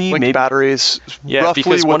 so maybe linked batteries. Yeah,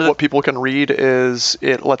 roughly what people can read is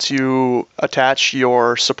it lets you attach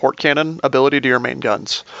your support cannon ability to your main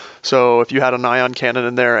guns. So if you had an ion cannon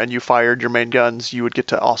in there and you fired your main guns, you would get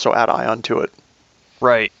to also add ion to it.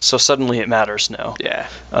 Right. So suddenly it matters now. Yeah.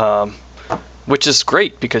 Which is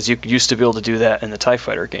great, because you used to be able to do that in the TIE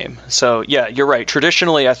Fighter game. So yeah, you're right.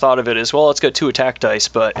 Traditionally, I thought of it as, well, it's got 2 attack dice,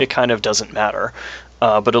 but it kind of doesn't matter.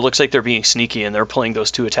 But it looks like they're being sneaky, and they're pulling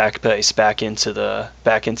those 2 attack dice back into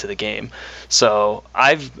the game. So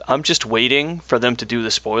I'm just waiting for them to do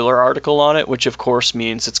the spoiler article on it, which of course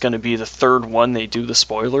means it's going to be the 3rd one they do the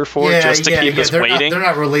spoiler for, just to keep us waiting. They're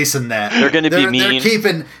not releasing that. They're going to be mean.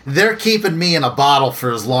 They're keeping me in a bottle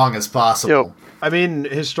for as long as possible. Yo. I mean,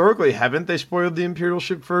 historically, haven't they spoiled the Imperial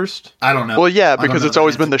ship first? I don't know. Well, yeah, because it's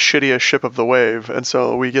always been the shittiest ship of the wave, and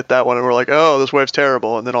so we get that one, and we're like, oh, this wave's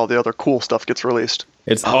terrible, and then all the other cool stuff gets released.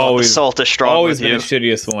 It's always the salt is strong. Always been the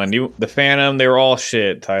shittiest one. The Phantom, they were all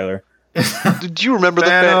shit, Tyler. Do you remember the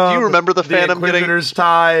Phantom? Do you remember the Phantom Inquisitor's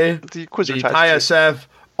TIE, the Inquisitor the TIE SF?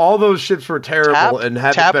 All those ships were terrible and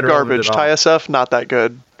haven't Tap been garbage. at all. TIE SF, not that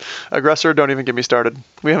good. Aggressor, don't even get me started.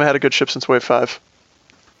 We haven't had a good ship since Wave 5.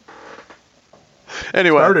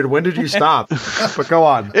 Anyway. Started. When did you stop? But go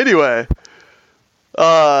on. Anyway.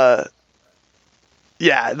 Yeah,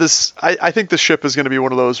 I think this ship is going to be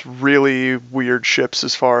one of those really weird ships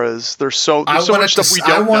as far as there's so much stuff we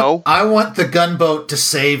don't know. I want the gunboat to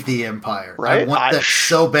save the Empire. Right? I want that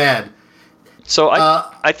so bad. So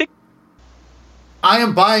I think I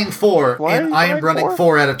am buying 4, and I am running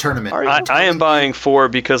 4 at a tournament. I am buying 4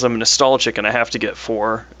 because I'm nostalgic and I have to get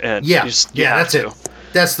 4. And that's it.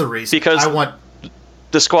 That's the reason. Because I want...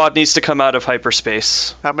 the squad needs to come out of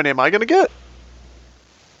hyperspace. How many am I going to get?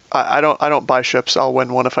 I don't buy ships. I'll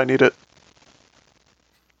win one if I need it.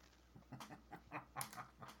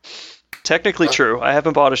 Technically true. I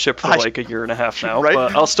haven't bought a ship for like a year and a half now, Right?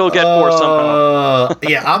 but I'll still get 4 somehow.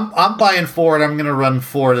 Yeah, I'm buying 4, and I'm going to run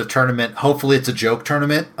 4 at a tournament. Hopefully it's a joke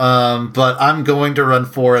tournament, but I'm going to run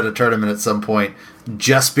 4 at a tournament at some point,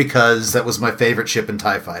 just because that was my favorite ship in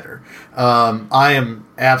TIE Fighter. I am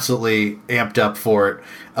absolutely amped up for it.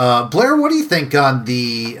 Blair, what do you think on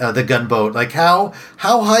the gunboat? Like, how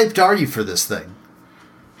hyped are you for this thing?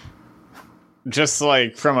 Just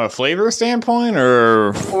like from a flavor standpoint,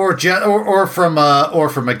 or from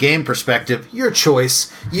a game perspective, your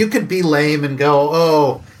choice. You could be lame and go,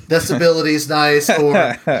 "Oh, this ability's nice,"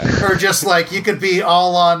 or just like you could be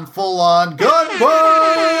full on gunboat.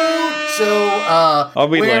 So, I'll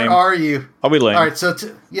be where lame. are you? I'll be lame. All right, so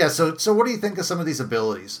what do you think of some of these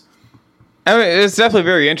abilities? I mean, it's definitely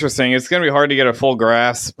very interesting. It's going to be hard to get a full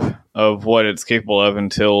grasp of what it's capable of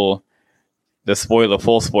until the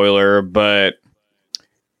full spoiler, but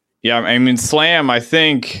yeah, I mean, Slam, I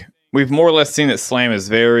think we've more or less seen that Slam is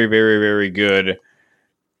very, very, very good,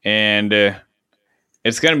 and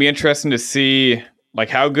it's going to be interesting to see like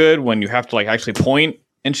how good when you have to like actually point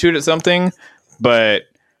and shoot at something, but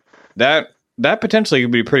that potentially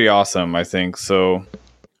could be pretty awesome, I think. So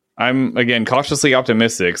I'm, again, cautiously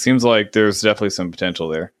optimistic. Seems like there's definitely some potential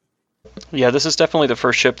there. Yeah, this is definitely the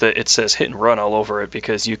first ship that it says hit and run all over it,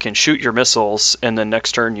 because you can shoot your missiles, and then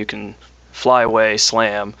next turn you can fly away,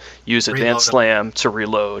 slam, use advanced slam to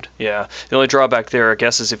reload. Yeah. The only drawback there, I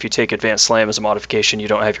guess, is if you take advanced slam as a modification, you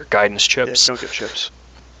don't have your guidance chips. Yeah, you don't get chips.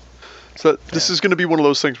 So this is going to be one of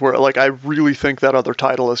those things where, like, I really think that other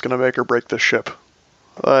title is going to make or break this ship.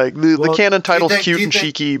 Like, the cannon title's cute and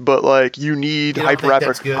cheeky, but, like, you need hyper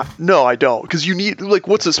rapid. No, I don't. Because you need, like,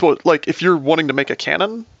 what's it supposed, like, if you're wanting to make a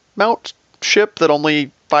cannon mount ship that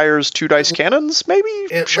only fires 2 dice cannons, maybe?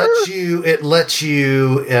 It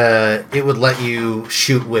would let you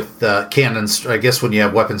shoot with cannons, I guess, when you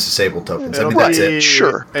have weapons disabled tokens. I mean, that's it.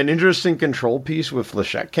 Sure. An interesting control piece with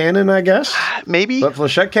flechette cannon, I guess. Maybe. But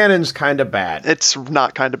flechette cannon's kind of bad. It's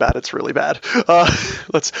not kind of bad. It's really bad.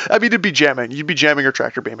 It'd be jamming. You'd be jamming or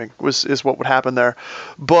tractor beaming is what would happen there.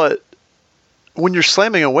 But when you're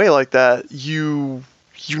slamming away like that, you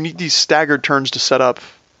need these staggered turns to set up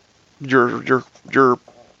your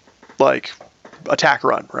like attack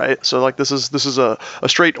run, right? So like this is a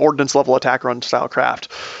straight ordnance level attack run style craft.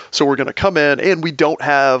 So we're going to come in, and we don't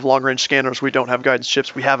have long range scanners, we don't have guidance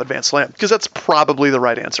chips, we have advanced slam, because that's probably the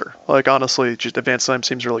right answer. Like, honestly, just advanced slam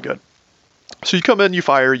seems really good. So you come in, you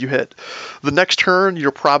fire, you hit. The next turn, you're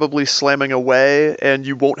probably slamming away, and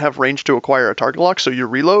you won't have range to acquire a target lock, so you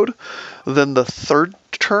reload. Then the third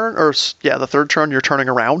turn, you're turning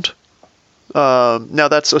around. Now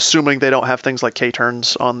that's assuming they don't have things like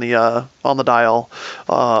K-turns on the dial.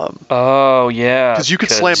 Oh yeah, because you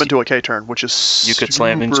could slam into a K-turn, which is you could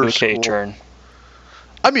slam into a K-turn.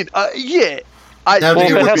 I mean, yeah.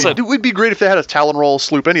 It would be great if they had a Talon roll,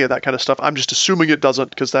 sloop, any of that kind of stuff. I'm just assuming it doesn't,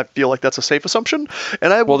 because I feel like that's a safe assumption.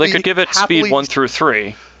 And they could give it speed 1 through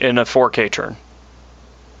 3 in a 4K turn.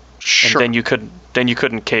 Sure. And then you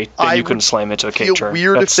couldn't slam into a K-turn. Feel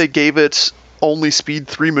weird if they gave it only speed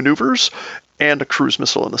 3 maneuvers and a cruise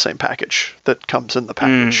missile in the same package that comes in the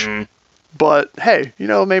package. Mm-hmm. But hey,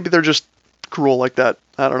 maybe they're just cruel like that.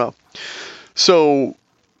 I don't know. So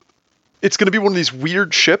it's going to be one of these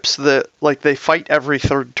weird ships that, like, they fight every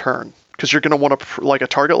third turn, because you're going to want to, like, a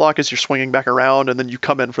target lock as you're swinging back around, and then you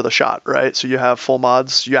come in for the shot, right? So you have full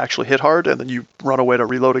mods, you actually hit hard, and then you run away to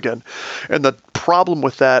reload again. And the problem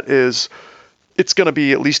with that is it's going to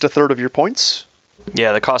be at least a third of your points.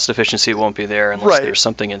 Yeah, the cost efficiency won't be there unless there's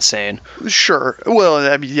something insane. Sure. Well,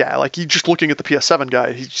 I mean, yeah, like, you just looking at the PS7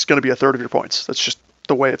 guy, he's going to be a third of your points. That's just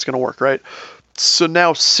the way it's going to work, right? So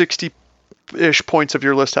now 60-ish points of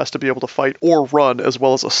your list has to be able to fight or run, as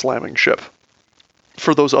well as a slamming ship,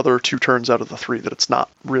 for those other 2 turns out of the 3 that it's not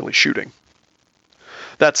really shooting.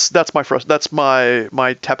 That's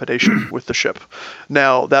my trepidation with the ship.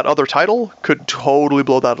 Now, that other title could totally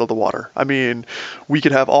blow that out of the water. I mean, we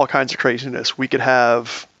could have all kinds of craziness. You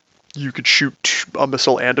could shoot a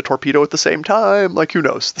missile and a torpedo at the same time. Like, who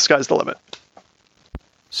knows? The sky's the limit.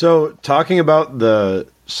 So, talking about the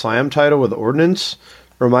slam title with ordnance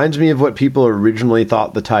reminds me of what people originally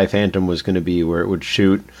thought the TIE Phantom was going to be, where it would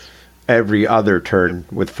shoot every other turn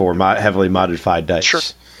with 4 heavily modified dice. Sure.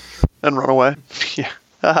 And run away. Yeah.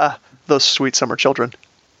 Those sweet summer children.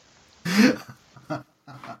 All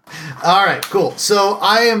right, cool. So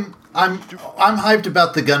I'm hyped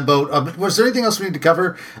about the gunboat. Was there anything else we need to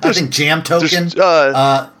cover? I think jam token.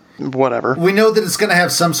 Whatever. We know that it's going to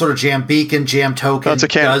have some sort of jam beacon, jam token. That's a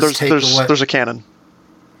cannon. There's a cannon.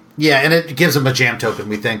 Yeah, and it gives them a jam token,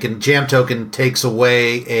 we think. And jam token takes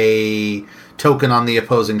away a token on the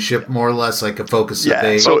opposing ship, more or less like a focus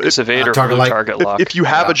evade. So Focus evade or blue target lock. If you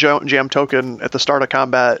have a jam token at the start of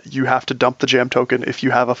combat, you have to dump the jam token if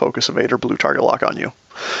you have a focus evade or blue target lock on you.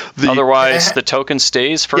 Otherwise, the token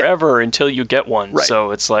stays forever until you get one. Right.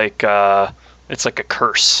 So it's like a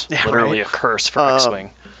curse, literally a curse for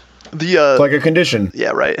X-Wing. It's like a condition.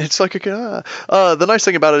 Yeah, right. It's like the nice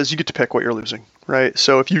thing about it is you get to pick what you're losing, right?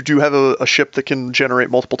 So if you do have a ship that can generate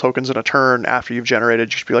multiple tokens in a turn after you've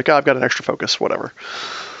generated, you should be like, I've got an extra focus, whatever.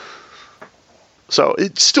 So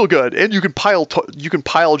it's still good, and you can pile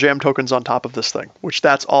jam tokens on top of this thing, which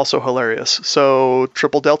that's also hilarious. So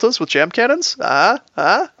triple deltas with jam cannons,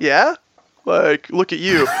 yeah. Like, look at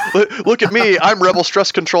you, look at me. I'm rebel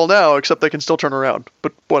stress control now, except they can still turn around.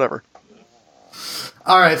 But whatever.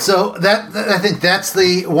 All right, so that I think that's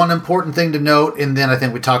the one important thing to note, and then I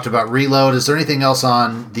think we talked about reload. Is there anything else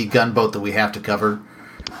on the gunboat that we have to cover?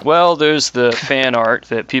 Well, there's the fan art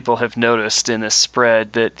that people have noticed in this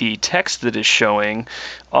spread that the text that is showing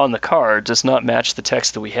on the card does not match the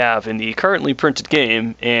text that we have in the currently printed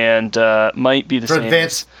game, and might be the same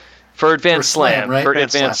for Advanced Slam, right? For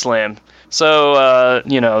Advanced Slam. So,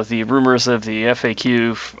 the rumors of the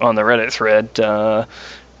FAQ on the Reddit thread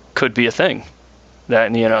could be a thing.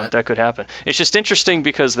 That could happen. It's just interesting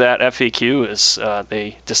because that FAQ is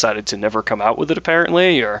they decided to never come out with it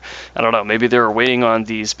apparently, or I don't know, maybe they were waiting on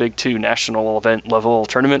these big 2 national event level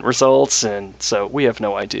tournament results, and so we have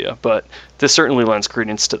no idea. But this certainly lends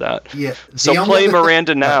credence to that. Yeah. So play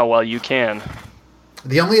Miranda now while you can.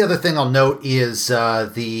 The only other thing I'll note is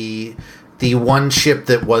the one ship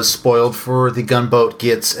that was spoiled for the gunboat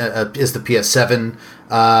is the PS7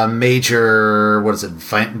 major. What is it,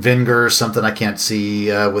 Vinger or something? I can't see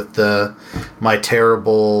with my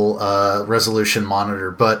terrible resolution monitor,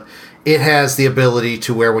 but it has the ability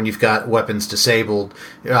to where when you've got weapons disabled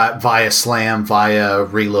via slam, via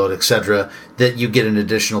reload, etc., that you get an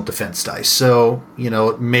additional defense dice. So,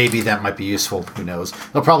 maybe that might be useful. Who knows?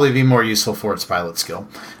 It'll probably be more useful for its pilot skill.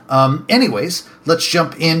 Anyways, let's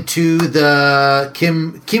jump into the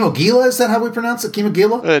Kimogila. Is that how we pronounce it?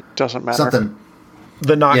 Kimogila? It doesn't matter. Something.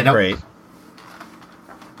 The not great.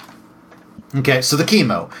 Okay, so the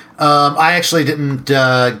chemo. I actually didn't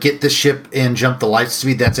get this ship and jump the light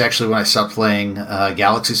speed. That's actually when I stopped playing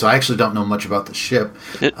Galaxy, so I actually don't know much about the ship.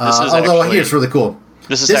 Although I hear it's really cool.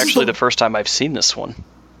 This is actually the first time I've seen this one.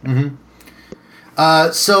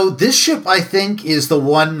 Mm-hmm. So this ship, I think, is the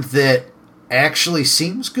one that actually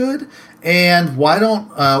seems good. And why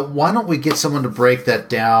don't we get someone to break that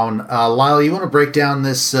down? Lyle, you want to break down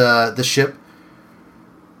this ship?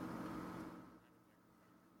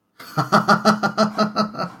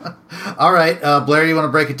 All right, Blair, you want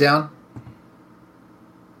to break it down?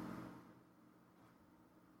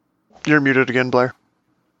 You're muted again, Blair.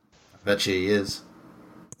 I bet you he is.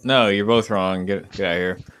 No, you're both wrong. Get out of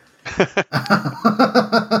here. I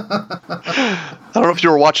don't know if you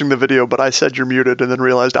were watching the video, but I said you're muted and then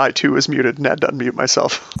realized I too was muted and had to unmute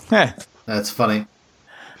myself. That's funny.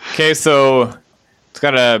 Okay, so it's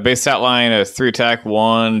got a base stat line of 3 attack,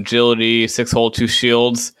 1 agility, 6 hold, 2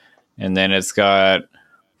 shields, and then it's got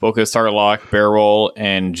focus, target lock, barrel roll,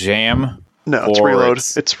 and jam. No, it's reload.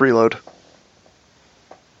 It's reload.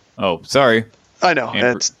 Oh, sorry. I know.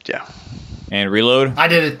 And yeah. And reload. I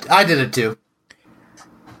did it too.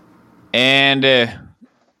 And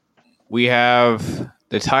we have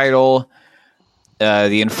the title,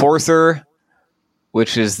 the Enforcer,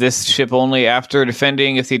 which is this ship only after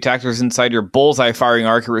defending. If the attacker is inside your bullseye firing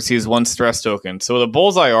arc, it receives 1 stress token. So the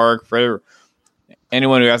bullseye arc, for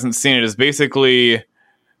anyone who hasn't seen it, is basically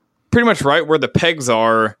pretty much right where the pegs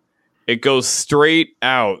are. It goes straight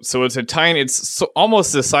out. So it's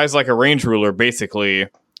almost the size like a range ruler, basically,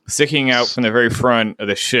 sticking out from the very front of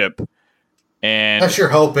the ship. And I sure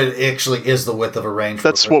hope it actually is the width of a range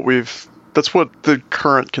ruler. That's what the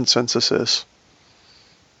current consensus is.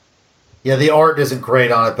 Yeah, the art isn't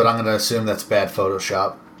great on it, but I'm going to assume that's bad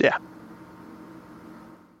Photoshop. Yeah.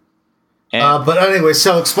 But anyway,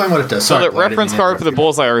 so explain what it does. So the reference card for the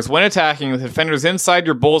bullseye arc is when attacking, the defender is inside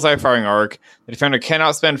your bullseye firing arc. The defender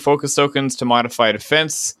cannot spend focus tokens to modify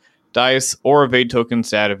defense, dice, or evade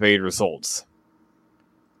tokens to add evade results.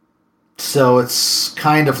 So it's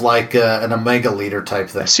kind of like an Omega Leader type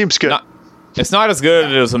thing. Seems good. It's not as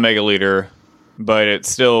good as Omega Leader, but it's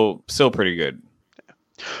still pretty good.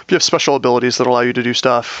 If you have special abilities that allow you to do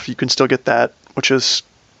stuff, you can still get that, which is...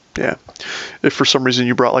 Yeah. If for some reason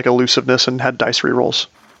you brought like elusiveness and had dice rerolls.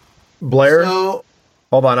 Blair? Hold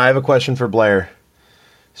on, I have a question for Blair.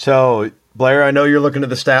 So, Blair, I know you're looking at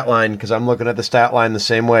the stat line because I'm looking at the stat line the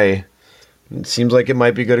same way. It seems like it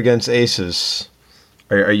might be good against aces.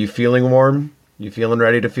 Are you feeling warm? You feeling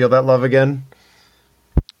ready to feel that love again?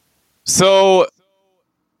 So,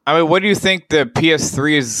 I mean, what do you think the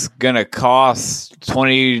PS3 is gonna cost?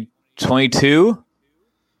 2022?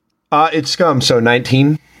 It's Scum, so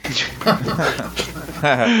 19.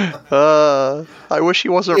 I wish he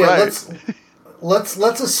wasn't right. Let's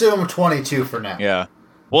assume 22 for now. Yeah.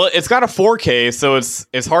 Well, it's got a 4K, so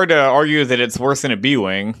it's hard to argue that it's worse than a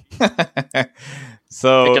B-Wing.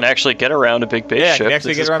 So It can actually get around a big base yeah, ship. it can actually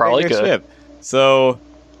This get is around a probably big good. ship. So,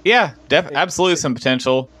 yeah, absolutely some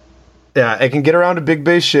potential. Yeah, it can get around a big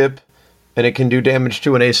base ship, and it can do damage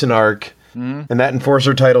to an ace and arc. And that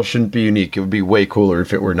Enforcer title shouldn't be unique. It would be way cooler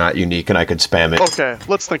if it were not unique and I could spam it. Okay,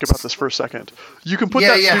 let's think about this for a second. You can put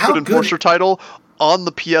Yeah, that yeah, how stupid good- Enforcer title on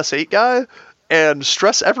the PS8 guy and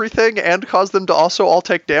stress everything and cause them to also all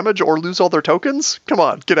take damage or lose all their tokens? Come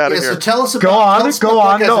on, get out of Yeah, here. so tell us Go about, on, tell us go about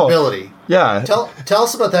on, that guy's no. ability. Yeah. Tell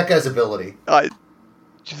us about that guy's ability.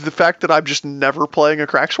 The fact that I'm just never playing a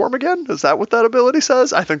Crack Swarm again? Is that what that ability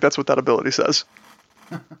says? I think that's what that ability says.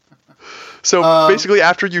 So basically,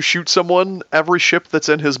 after you shoot someone, every ship that's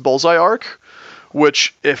in his bullseye arc,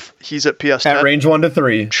 which if he's at PS10, At range 1 to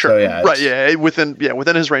 3. sure, So yeah, right, yeah,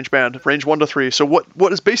 within his range band, range 1 to 3. So what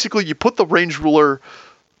is basically you put the range ruler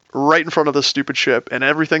right in front of this stupid ship, and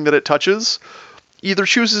everything that it touches either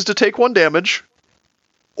chooses to take 1 damage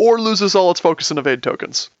or loses all its focus and evade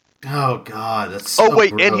tokens. Oh god, that's so Oh wait,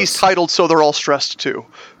 gross. and he's titled, so they're all stressed too.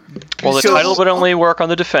 Well, the Because- title would only work on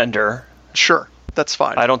the defender. Sure, that's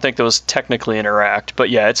fine. I don't think those technically interact,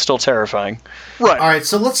 but yeah, it's still terrifying. Right. All right,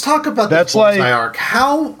 so let's talk about the That's bullseye like- arc.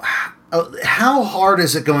 How hard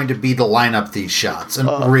is it going to be to line up these shots? And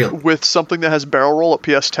really, With something that has barrel roll at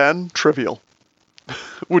PS10, trivial.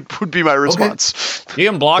 would be my response. You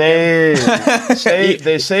can block him.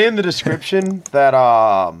 They say in the description that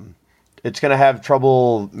it's going to have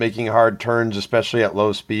trouble making hard turns, especially at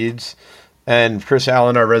low speeds. And Chris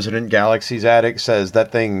Allen, our resident Galaxies addict, says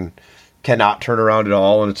that thing cannot turn around at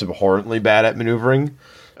all, and it's abhorrently bad at maneuvering.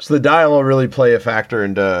 So the dial will really play a factor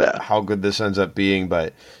into how good this ends up being.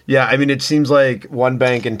 But yeah, I mean, it seems like 1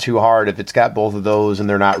 bank and 2 hard. If it's got both of those and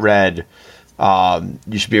they're not red,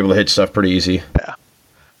 you should be able to hit stuff pretty easy.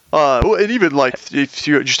 And even like if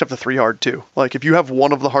you just have the 3 hard too. Like if you have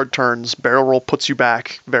one of the hard turns, barrel roll puts you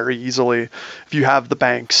back very easily. If you have the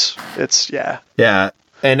banks, it's Yeah.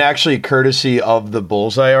 And actually, courtesy of the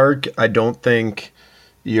bullseye arc, I don't think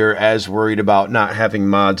you're as worried about not having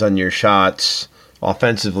mods on your shots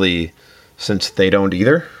offensively, since they don't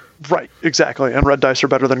either. right, exactly. And red dice are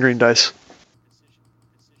better than green dice.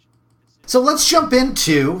 so let's jump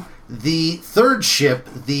into the third ship,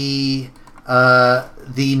 the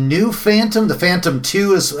new Phantom. The Phantom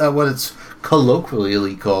 2 is what it's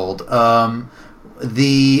colloquially called. I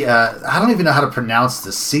don't even know how to pronounce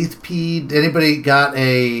this. Sheathpede. Anybody got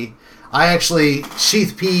a?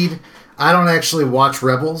 Sheathpede. I don't actually watch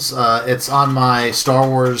Rebels. It's on my Star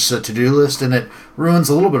Wars to-do list, and it ruins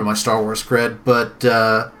a little bit of my Star Wars cred. But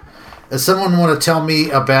does someone want to tell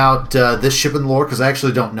me about this ship in the lore? Because I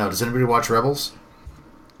actually don't know. Does anybody watch Rebels?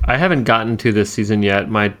 I haven't gotten to this season yet.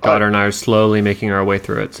 My daughter and I are slowly making our way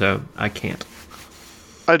through it, so I can't.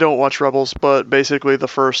 I don't watch Rebels, but basically the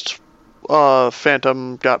first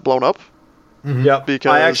Phantom got blown up Yep.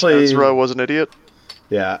 because Ezra was an idiot.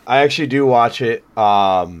 Yeah, I actually do watch it.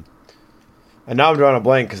 And now I'm drawing a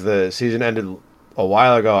blank because the season ended a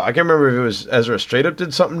while ago. I can't remember if it was Ezra straight up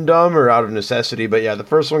did something dumb or out of necessity, but yeah, the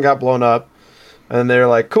first one got blown up, and they're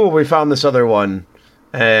like, cool, we found this other one,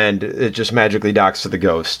 and it just magically docks to the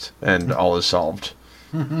ghost, and all is solved.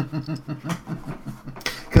 Because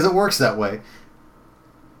it works that way.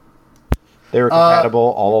 They were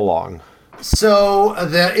compatible all along. So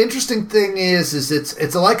the interesting thing is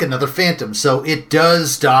it's like another Phantom. So it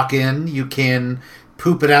does dock in. You can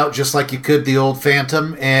poop it out just like you could the old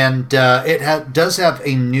Phantom, and it does have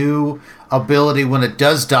a new ability when it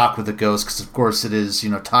does dock with the Ghost, because of course it is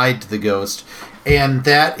tied to the Ghost, and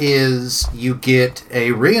that is you get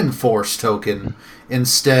a reinforce token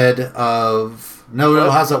instead of no.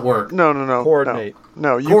 How's that work? No. Coordinate.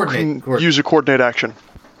 No, you Coordinate. can use a coordinate action.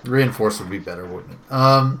 Reinforce would be better, wouldn't it?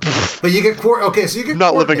 But you get okay. So you get I'm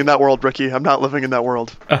not living coordinate. in that world, Ricky. I'm not living in that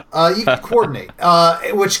world. You can coordinate,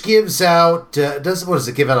 which gives out what does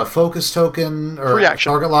it give out, a focus token or Free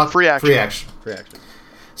action. target lock? Free action. Free action.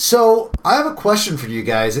 So I have a question for you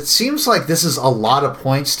guys. It seems like this is a lot of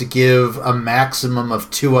points to give a maximum of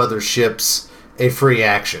 2 other ships a free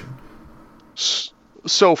action.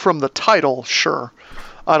 So from the title, sure.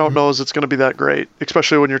 I don't know as it's going to be that great,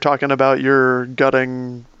 especially when you're talking about your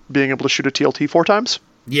gutting being able to shoot a TLT 4 times.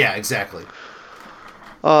 Yeah, exactly.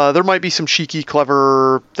 There might be some cheeky,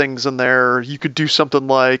 clever things in there. You could do something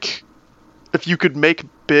like, if you could make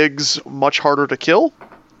Biggs much harder to kill,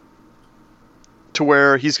 to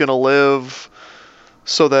where he's going to live,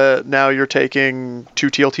 so that now you're taking 2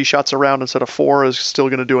 TLT shots around instead of 4 is still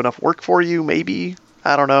going to do enough work for you, maybe?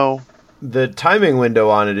 I don't know. The timing window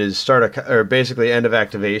on it is or basically end of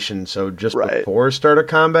activation, so just before start of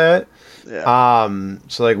combat. Yeah.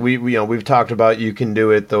 So like we've talked about, you can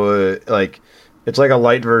do it though, like it's like a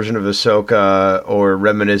light version of Ahsoka or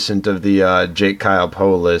reminiscent of the Jake Kyle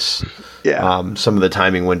Polis. Yeah. Some of the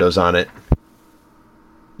timing windows on it.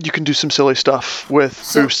 You can do some silly stuff with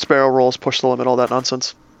boosts, barrel rolls, push the limit, all that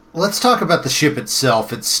nonsense. Let's talk about the ship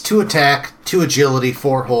itself. It's 2 attack, 2 agility,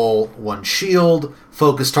 4 hull, 1 shield,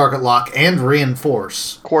 focus, target lock, and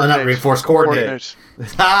reinforce. Coordinate. Not reinforce, coordinate.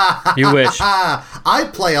 You wish. I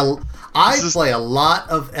play a lot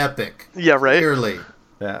of Epic. Yeah, right. Clearly.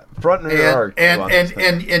 Yeah, front and rear arc.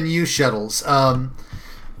 And U shuttles. It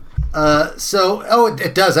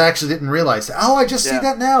does. I actually didn't realize. I just see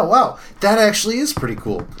that now. Wow, that actually is pretty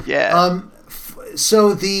cool. Yeah.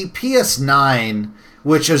 So the PS9,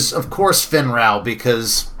 which is of course Finn Rao,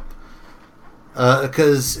 because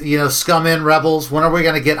Scum and Rebels. When are we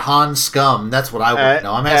going to get Han Scum? That's what I want to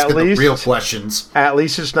know. I'm asking the real questions. At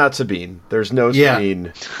least it's not Sabine. There's no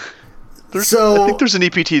Sabine. I think there's an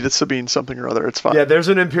EPT that's Sabine something or other. It's fine. Yeah, there's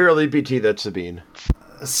an Imperial EPT that's Sabine.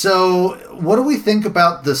 So, what do we think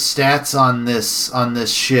about the stats on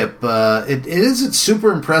this ship? It's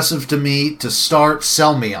super impressive to me. To start,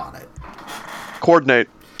 sell me on it. Coordinate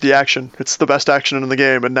the action. It's the best action in the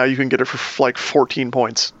game, and now you can get it for like 14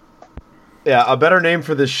 points. Yeah, a better name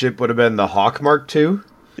for this ship would have been the Hawk Mark II.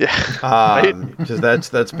 Yeah, because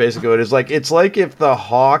that's basically what it is. Like, it's like if the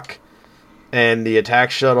Hawk and the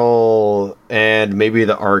attack shuttle and maybe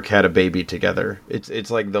the Ark had a baby together.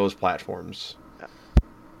 It's like those platforms.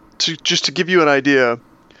 Just to give you an idea,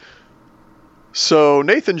 so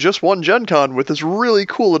Nathan just won Gencon with this really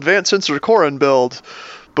cool Advanced Sensor Corin build,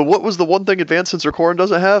 but what was the one thing Advanced Sensor Corin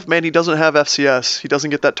doesn't have? Man, he doesn't have FCS. He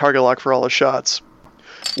doesn't get that target lock for all his shots.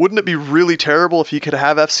 Wouldn't it be really terrible if he could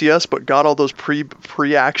have FCS but got all those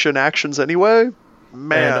pre-action actions anyway?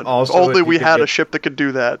 Man, only we had a ship that could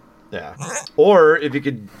do that. Yeah. Or if you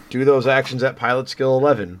could do those actions at pilot skill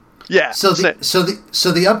 11. Yeah. So the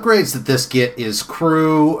upgrades that this get is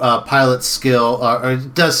crew, pilot skill, or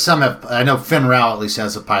it does some have. I know Finn Rao at least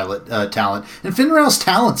has a pilot talent, and Finn Rao's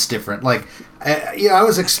talent's different. Like, I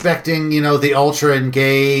was expecting, the ultra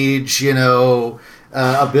engage,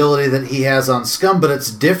 ability that he has on Scum, but it's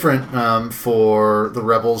different for the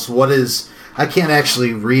Rebels. What is? I can't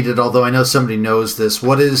actually read it, although I know somebody knows this.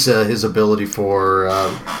 What is his ability for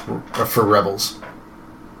Rebels?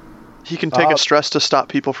 He can take a stress to stop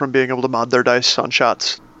people from being able to mod their dice on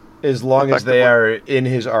shots. As long as they are in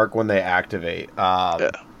his arc when they activate.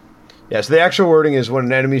 So the actual wording is, when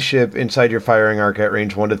an enemy ship inside your firing arc at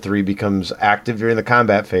range 1 to 3 becomes active during the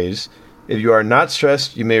combat phase, if you are not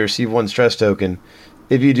stressed, you may receive 1 stress token.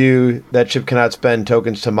 If you do, that ship cannot spend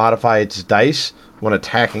tokens to modify its dice when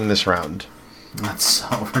attacking this round. That's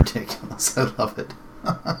so ridiculous. I love it.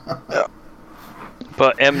 Yeah.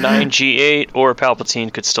 But M9G8 or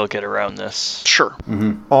Palpatine could still get around this. Sure.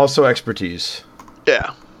 Mm-hmm. Also expertise.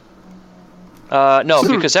 Yeah. No,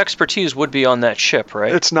 because expertise would be on that ship,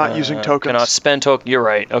 right? It's not using tokens. Cannot spend token. You're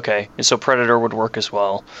right. Okay. And so Predator would work as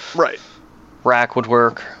well. Right. Rack would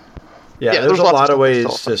work. Yeah, there's a lot of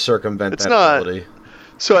ways to circumvent that ability.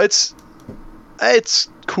 So it's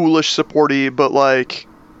coolish, supporty, but like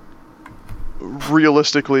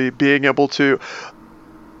realistically being able to.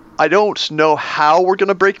 I don't know how we're going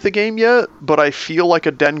to break the game yet, but I feel like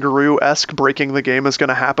a Dengaroo-esque breaking the game is going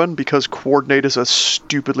to happen because Coordinate is a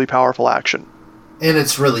stupidly powerful action. And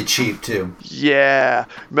it's really cheap, too. Yeah.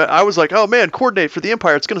 I was like, oh man, Coordinate for the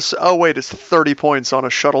Empire, it's going to... Oh wait, it's 30 points on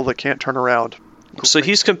a shuttle that can't turn around. Cool. So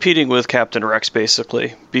he's competing with Captain Rex,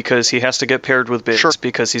 basically, because he has to get paired with Biggs,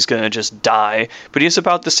 because he's going to just die. But he has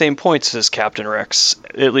about the same points as Captain Rex,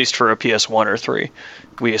 at least for a PS1 or 3,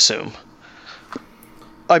 we assume.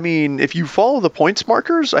 I mean, if you follow the points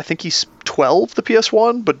markers, I think he's 12, the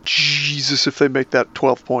PS1, but Jesus, if they make that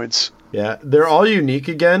 12 points. Yeah, they're all unique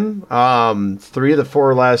again. 3 of the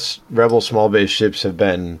 4 last Rebel small base ships have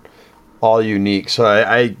been all unique. So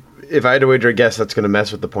I if I had to wager a guess, that's going to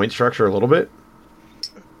mess with the point structure a little bit.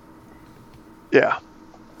 Yeah.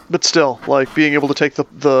 But still, like, being able to take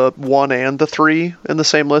the 1 and the 3 in the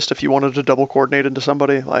same list if you wanted to double coordinate into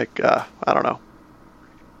somebody, like, I don't know.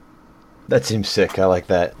 That seems sick. I like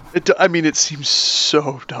that. It seems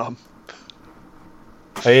so dumb.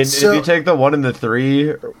 I mean, So- if you take the 1 and the 3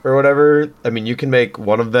 or whatever, I mean, you can make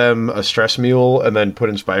one of them a stress mule and then put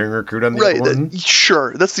inspiring recruit on the Right, other one.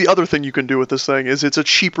 sure. That's the other thing you can do with this thing is it's a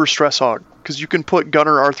cheaper stress hog because you can put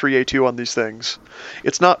Gunner R3A2 on these things.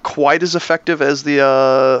 It's not quite as effective as the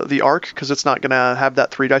arc because it's not gonna have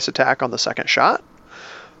that 3 dice attack on the second shot.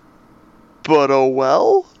 But oh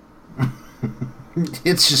well.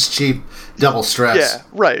 It's just cheap double stress. Yeah,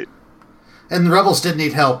 right. And the rebels did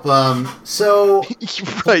need help. So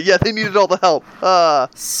Right, yeah, they needed all the help.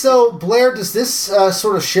 So, Blair, does this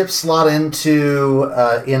sort of ship slot into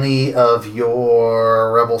any of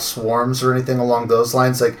your rebel swarms or anything along those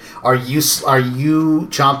lines? Like, are you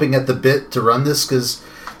chomping at the bit to run this? Because,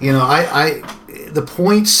 you know, I the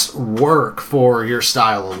points work for your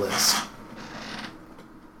style of list.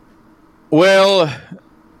 Well,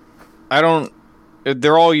 I don't.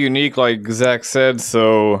 They're all unique, like Zach said,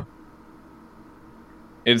 so.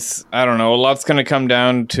 I don't know, a lot's going to come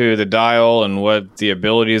down to the dial and what the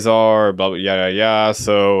abilities are, blah, blah, yada, yada.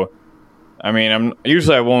 So, I mean,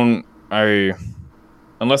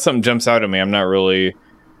 unless something jumps out at me, I'm not really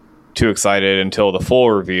too excited until the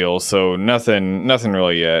full reveal. So, nothing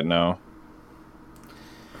really yet, no.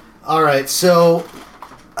 All right, so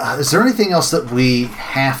is there anything else that we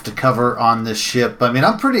have to cover on this ship? I mean,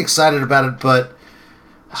 I'm pretty excited about it, but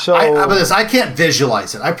So I can't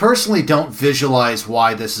visualize it. I personally don't visualize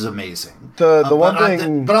why this is amazing. the one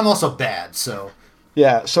thing, but I'm also bad, so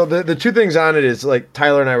yeah. So the two things on it is, like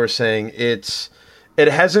Tyler and I were saying, it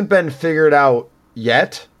hasn't been figured out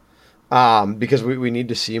yet, because we need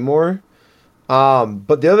to see more.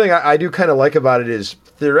 But the other thing I do kind of like about it is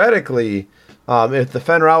theoretically, if the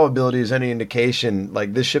Fen Rao ability is any indication,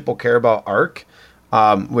 like this ship will care about arc,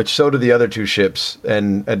 which so do the other two ships,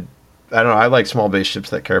 and I don't know. I like small base ships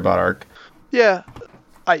that care about arc. Yeah,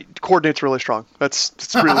 coordinate's really strong. That's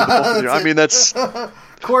really the bulk of it. I mean, that's so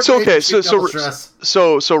okay.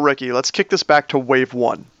 So Ricky, let's kick this back to Wave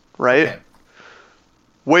 1, right? Okay.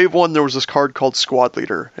 Wave 1, there was this card called Squad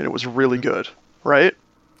Leader, and it was really good, right?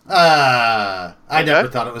 I never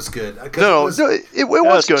thought it was good. No, it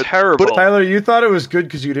was good. Terrible. But Tyler, you thought it was good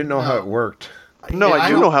because you didn't know how it worked. No, Yeah, I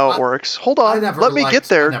do know how it works. Hold I on. never Let me liked- get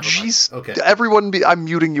there. I never Jeez. liked- okay. Everyone, I'm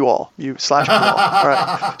muting you all. You slash me all. All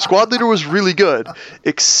right. Squad Leader was really good,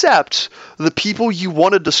 except the people you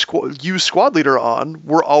wanted to use Squad Leader on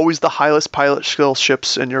were always the highest pilot skill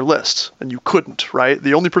ships in your list, and you couldn't, right?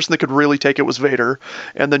 The only person that could really take it was Vader,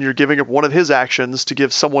 and then you're giving up one of his actions to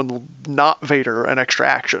give someone not Vader an extra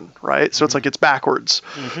action, right? So it's like it's backwards.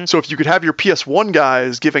 So if you could have your PS1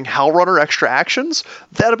 guys giving Hal Runner extra actions,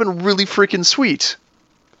 that'd have been really freaking sweet.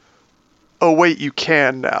 Oh wait, you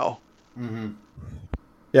can now.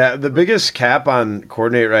 Yeah, the biggest cap on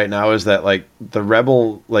coordinate right now is that, like, the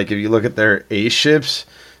Rebel, like, if you look at their ace ships,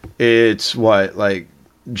 it's what, like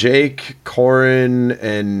Jake, Corrin,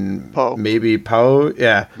 and Poe. maybe Poe.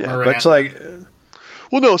 Yeah, Yeah. but it's like,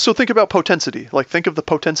 Well, no, so think about potensity. Like, think of the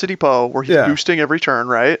potensity Poe, where he's Yeah. boosting every turn,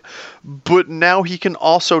 right? But now he can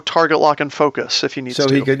also target lock and focus if he needs so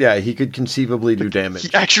to. he could conceivably do damage.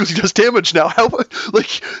 He actually does damage now. How,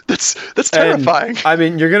 like, that's terrifying. And, I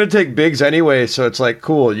mean, you're gonna take bigs anyway, so it's like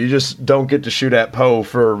cool. You just don't get to shoot at Poe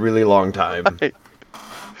for a really long time. Right.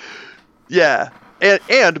 Yeah,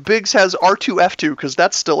 and Biggs has R2F2 because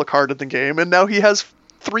that's still a card in the game, and now he has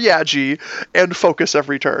 3 agi and focus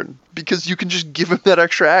every turn because you can just give him that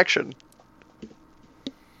extra action.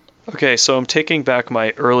 Okay, so I'm taking back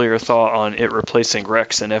my earlier thought on it replacing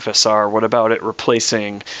Rex and FSR. What about it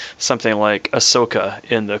replacing something like Ahsoka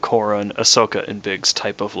in the Corrin, Ahsoka and Biggs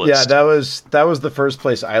type of list? Yeah, that was the first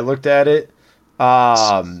place I looked at it.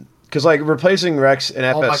 Because like replacing Rex and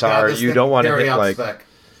Oh my God, FSR, this you thing don't want to very hit out like spec.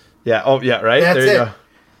 yeah. Oh yeah, right That's there you it.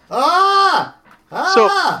 go.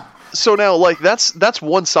 So now, like, that's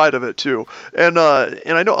one side of it too, and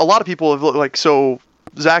I know a lot of people have like, so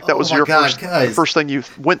Zach, that Oh was my your God, guys. first thing you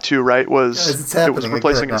went to, right? Was Guys, it's it was happening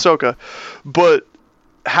replacing again. Ahsoka, but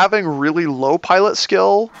having really low pilot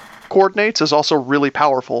skill coordinates is also really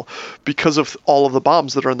powerful because of all of the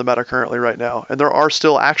bombs that are in the meta currently right now, and there are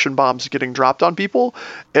still action bombs getting dropped on people,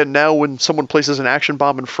 and now when someone places an action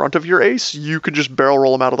bomb in front of your ace, you can just barrel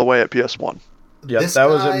roll them out of the way at PS1. Yeah, This that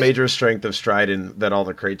was guy- a major strength of Strident that all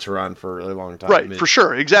the crates were on for a really long time. Right, for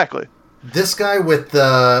sure, exactly. This guy with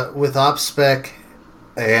op spec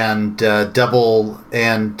and double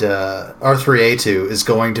and R3A2 is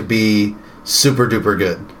going to be super duper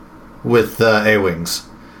good with A-wings.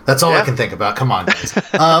 That's all I Yeah. can think about. Come on, guys.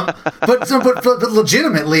 But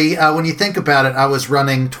legitimately, when you think about it, I was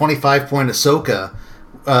running 25-point Ahsoka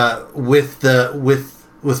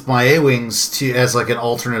with my A-wings as like an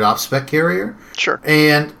alternate op spec carrier. Sure.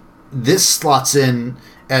 And this slots in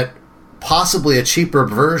at possibly a cheaper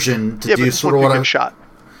version to do but sort of what I shot.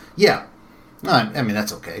 Yeah, no, I mean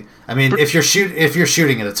that's okay. I mean, if you're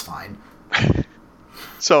shooting it, it's fine.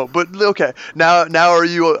 So, but okay, now are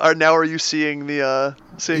you seeing the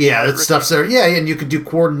seeing? Yeah, that stuff's there. Yeah, and you could do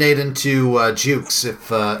coordinate into jukes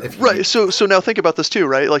if you right. need. So now think about this too,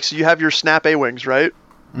 right? Like, so you have your snap A-wings, right?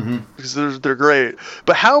 Mm-hmm. Because they're great.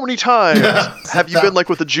 But how many times have you been like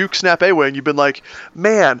with a juke snap A-wing? You've been like,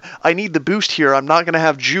 man, I need the boost here. I'm not gonna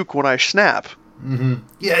have juke when I snap. Mm-hmm.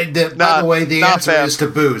 Yeah. By the way, the answer is to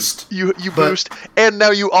boost. You boost, and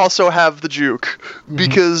now you also have the juke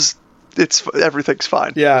because everything's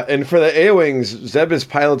fine. Yeah, and for the A-Wings, Zeb is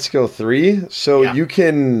pilot skill 3, so you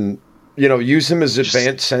can, use him as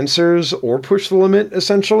advanced sensors or push the limit,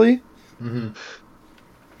 essentially. Mm-hmm.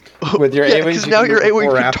 With your A-Wings, because now your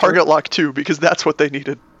A-Wing can target lock too, because that's what they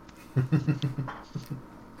needed.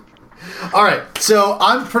 All right, so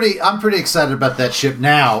I'm pretty excited about that ship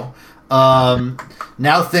now.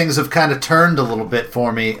 Now things have kind of turned a little bit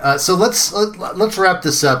for me. So let's wrap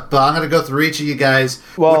this up. I'm going to go through each of you guys.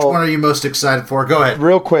 Which one are you most excited for? Go ahead.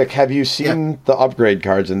 Real quick, have you seen the upgrade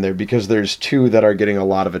cards in there? Because there's 2 that are getting a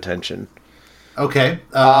lot of attention. Okay.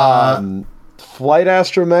 Flight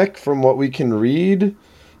Astromech, from what we can read,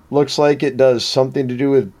 looks like it does something to do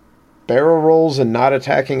with barrel rolls and not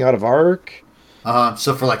attacking out of arc.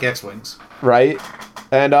 So for like X-Wings. Right.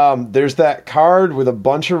 And there's that card with a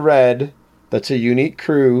bunch of red that's a unique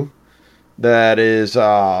crew that is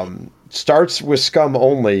starts with scum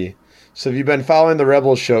only. So if you've been following the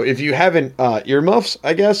Rebels show, if you haven't, earmuffs,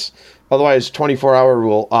 I guess, otherwise 24-hour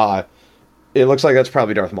rule, it looks like that's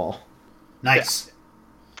probably Darth Maul. Nice. Yeah.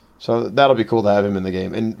 So that'll be cool to have him in the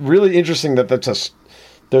game. And really interesting that there's a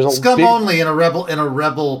scum only in a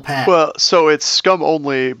rebel pack. Well, so it's scum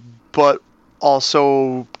only, but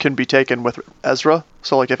also can be taken with Ezra.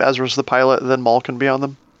 So like if Ezra's the pilot, then Maul can be on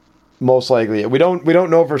them. Most likely. We don't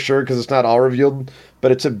know for sure because it's not all revealed,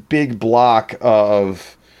 but it's a big block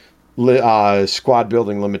of squad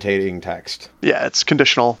building limiting text. Yeah, it's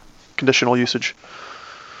conditional usage.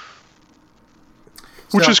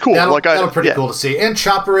 Which is cool. That'll pretty cool to see. And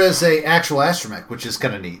Chopper is a actual astromech, which is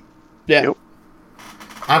kind of neat. Yeah. Yep.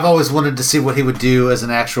 I've always wanted to see what he would do as an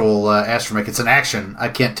actual astromech. It's an action. I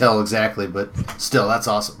can't tell exactly, but still, that's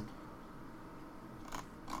awesome.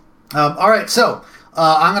 All right, so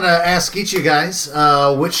I'm going to ask each of you guys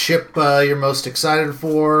which ship you're most excited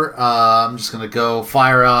for. I'm just going to go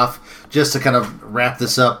fire off just to kind of wrap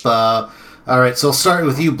this up. All right, so I'll start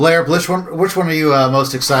with you, Blair. Which one are you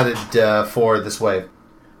most excited for this wave?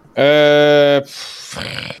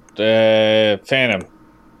 Phantom.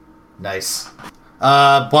 Nice.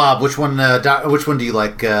 Bob, which one do you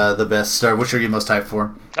like the best? Or which are you most hyped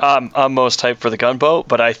for? I'm most hyped for the gunboat,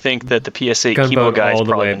 but I think that the PS8 chemo guy is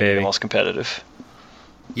probably the most competitive.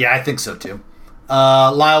 Yeah, I think so too.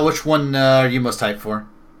 Lyle, which one are you most hyped for?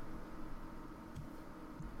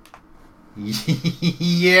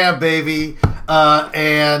 Yeah, baby.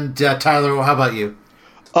 And Tyler, how about you?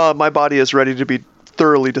 My body is ready to be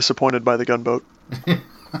thoroughly disappointed by the gunboat.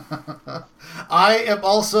 I am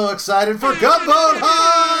also excited for Gunboat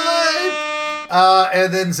Hype!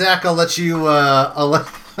 And then Zach, I'll let you let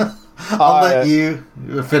you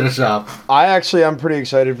finish up. I'm pretty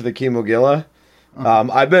excited for the Chemogilla.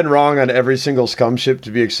 I've been wrong on every single scum ship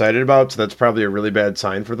to be excited about, so that's probably a really bad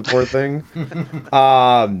sign for the poor thing.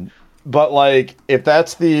 But like, if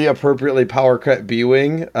that's the appropriately power cut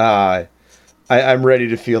B-Wing, I'm ready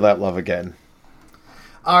to feel that love again.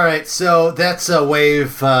 All right, so that's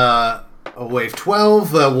wave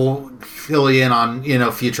 12. We'll fill you in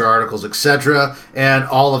on future articles, etc., and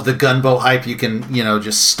all of the gunboat hype you can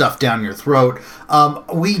just stuff down your throat.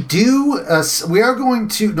 We are going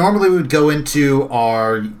to normally we would go into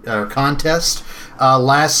our contest.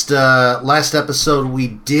 Last episode we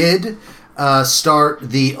did start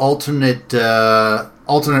the alternate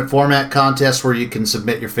format contest where you can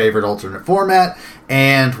submit your favorite alternate format,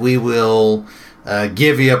 and we will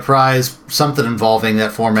give you a prize, something involving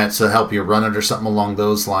that format to help you run it or something along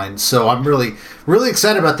those lines. So I'm really, really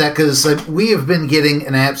excited about that because we have been getting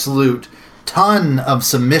an absolute ton of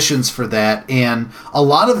submissions for that, and a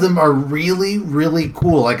lot of them are really, really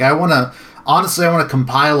cool. Like I want to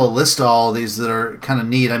compile a list of all of these that are kind of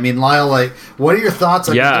neat. I mean, Lyle, what are your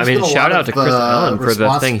thoughts? Shout out to Chris Allen for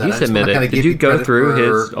the thing he submitted. Did you go through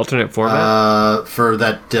his alternate format? For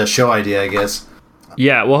that show idea, I guess.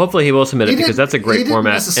 Yeah, well, hopefully he will submit it because that's a great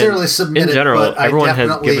format. He didn't necessarily submit in general, it, but everyone I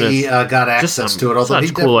has given us got access to it.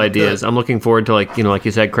 Such cool ideas. I'm looking forward to like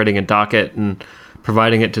you said, creating a docket and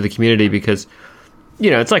providing it to the community because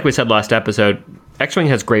it's like we said last episode. X-Wing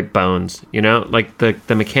has great bones. Like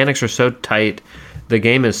the mechanics are so tight. the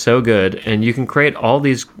game is so good, and you can create all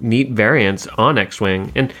these neat variants on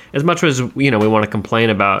X-Wing. And as much as, we want to complain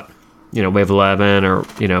about, Wave 11 or,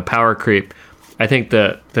 power creep, I think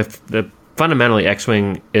the fundamentally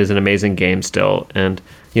X-Wing is an amazing game still. And,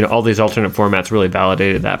 all these alternate formats really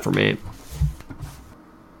validated that for me.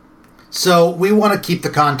 So we want to keep the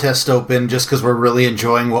contest open just because we're really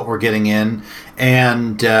enjoying what we're getting in,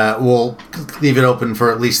 and we'll leave it open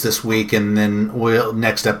for at least this week, and then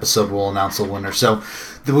next episode we'll announce a winner. So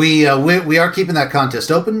we are keeping that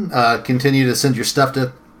contest open. Continue to send your stuff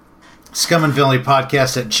to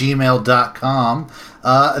scumandvillainy@gmail.com.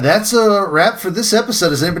 That's a wrap for this episode.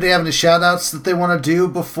 Does anybody have any shout-outs that they want to do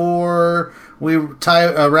before we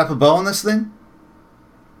wrap a bow on this thing?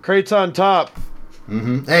 Crates on top.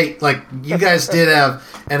 Mm-hmm. Hey, you guys did have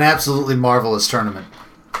an absolutely marvelous tournament.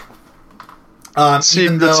 Let's see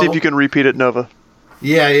if you can repeat it, Nova.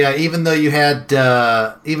 Yeah. Even though you had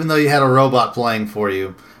a robot playing for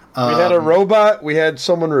you, we had a robot. We had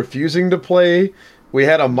someone refusing to play. We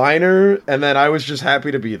had a minor, and then I was just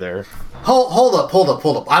happy to be there. Hold up.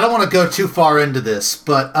 I don't want to go too far into this,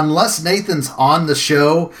 but unless Nathan's on the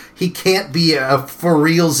show, he can't be a for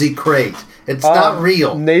realsy crate. It's not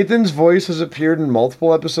real. Nathan's voice has appeared in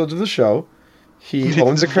multiple episodes of the show. He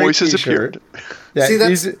owns a crate voice has t-shirt. appeared.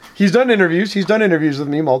 Yeah, See, he's done interviews. He's done interviews with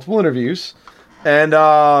me, multiple interviews.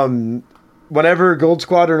 And whenever Gold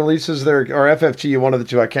Squadron releases or FFG, one of the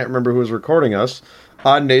two, I can't remember who was recording us,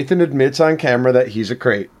 Nathan admits on camera that he's a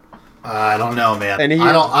crate. I don't know, man. And he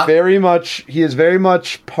is very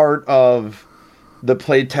much part of the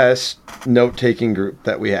playtest note-taking group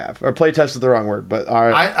that we have. Or playtest is the wrong word, but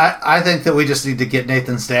I think that we just need to get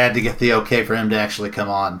Nathan's dad to get the okay for him to actually come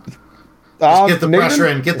on. Just get the pressure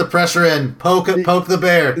in. Get the pressure in. Poke the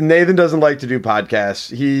bear. Nathan doesn't like to do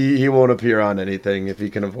podcasts. He won't appear on anything if he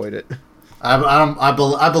can avoid it.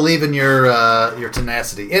 I believe in your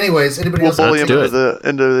tenacity. Anyways, anybody else? We'll bully him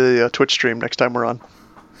into the Twitch stream next time we're on.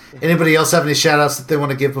 Anybody else have any shout-outs that they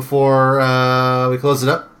want to give before we close it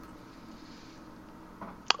up?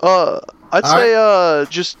 I'd say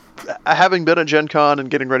just having been at Gen Con and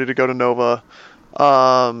getting ready to go to Nova,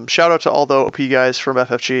 shout out to all the OP guys from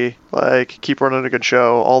FFG. Keep running a good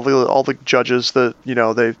show. All the judges that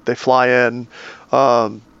they fly in,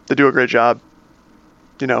 they do a great job.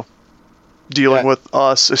 Dealing with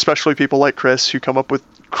us, especially people like Chris, who come up with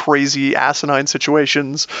crazy asinine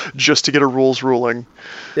situations just to get a rules ruling.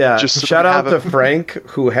 Yeah, just shout out to Frank,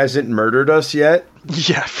 who hasn't murdered us yet.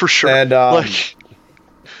 Yeah, for sure. And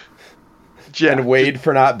and Wade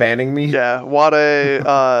for not banning me. Yeah, Wade,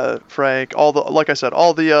 Frank, all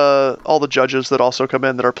the judges that also come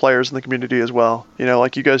in that are players in the community as well.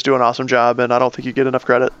 You guys do an awesome job, and I don't think you get enough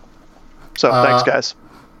credit. So thanks, guys.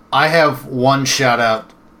 I have one shout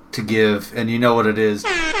out to give, and you know what it is.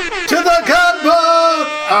 To the gunboat!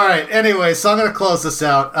 Alright, anyway, so I'm going to close this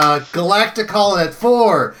out. Galactic calling it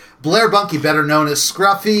for Blair Bunky, better known as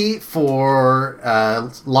Scruffy, for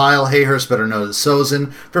Lyle Hayhurst, better known as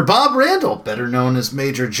Sozin, for Bob Randall, better known as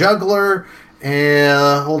Major Juggler,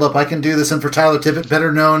 hold up, I can do this, and for Tyler Tippett,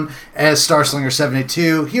 better known as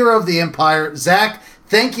Starslinger72, Hero of the Empire. Zach,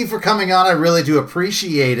 thank you for coming on. I really do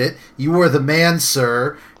appreciate it. You are the man,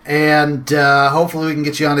 sir. And hopefully we can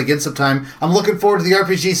get you on again sometime. I'm looking forward to the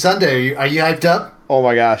RPG Sunday. Are you hyped up? Oh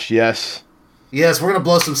my gosh, yes. Yes, we're going to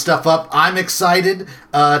blow some stuff up. I'm excited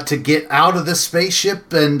to get out of this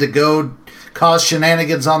spaceship and to go cause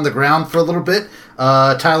shenanigans on the ground for a little bit.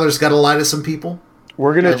 Tyler's got to lie to some people.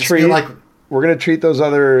 We're going to treat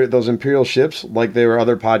those Imperial ships like they were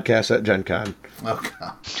other podcasts at Gen Con. Oh,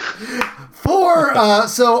 God.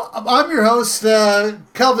 So I'm your host,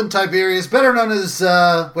 Kelvin Tiberius, better known as,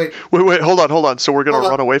 wait, hold on. So we're going to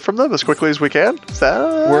run away from them as quickly as we can?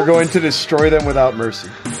 We're going to destroy them without mercy.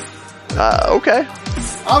 Okay.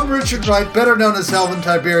 I'm Richard Wright, better known as Kelvin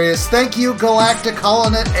Tiberius. Thank you, Galactic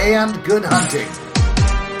Holonet, and good hunting.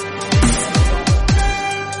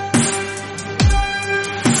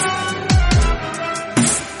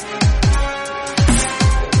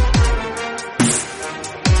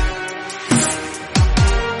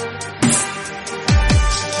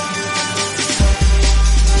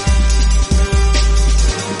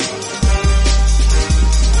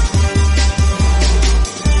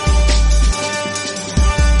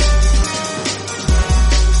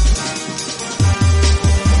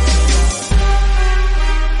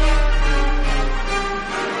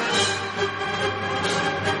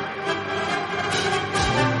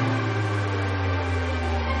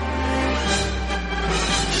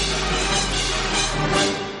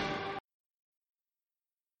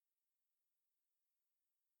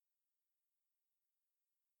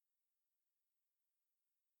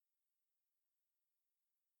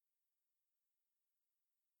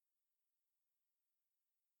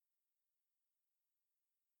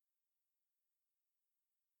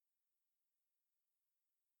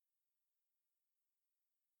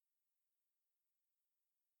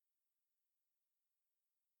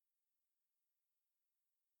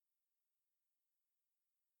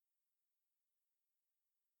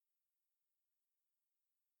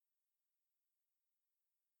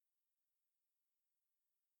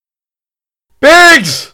 Biggs!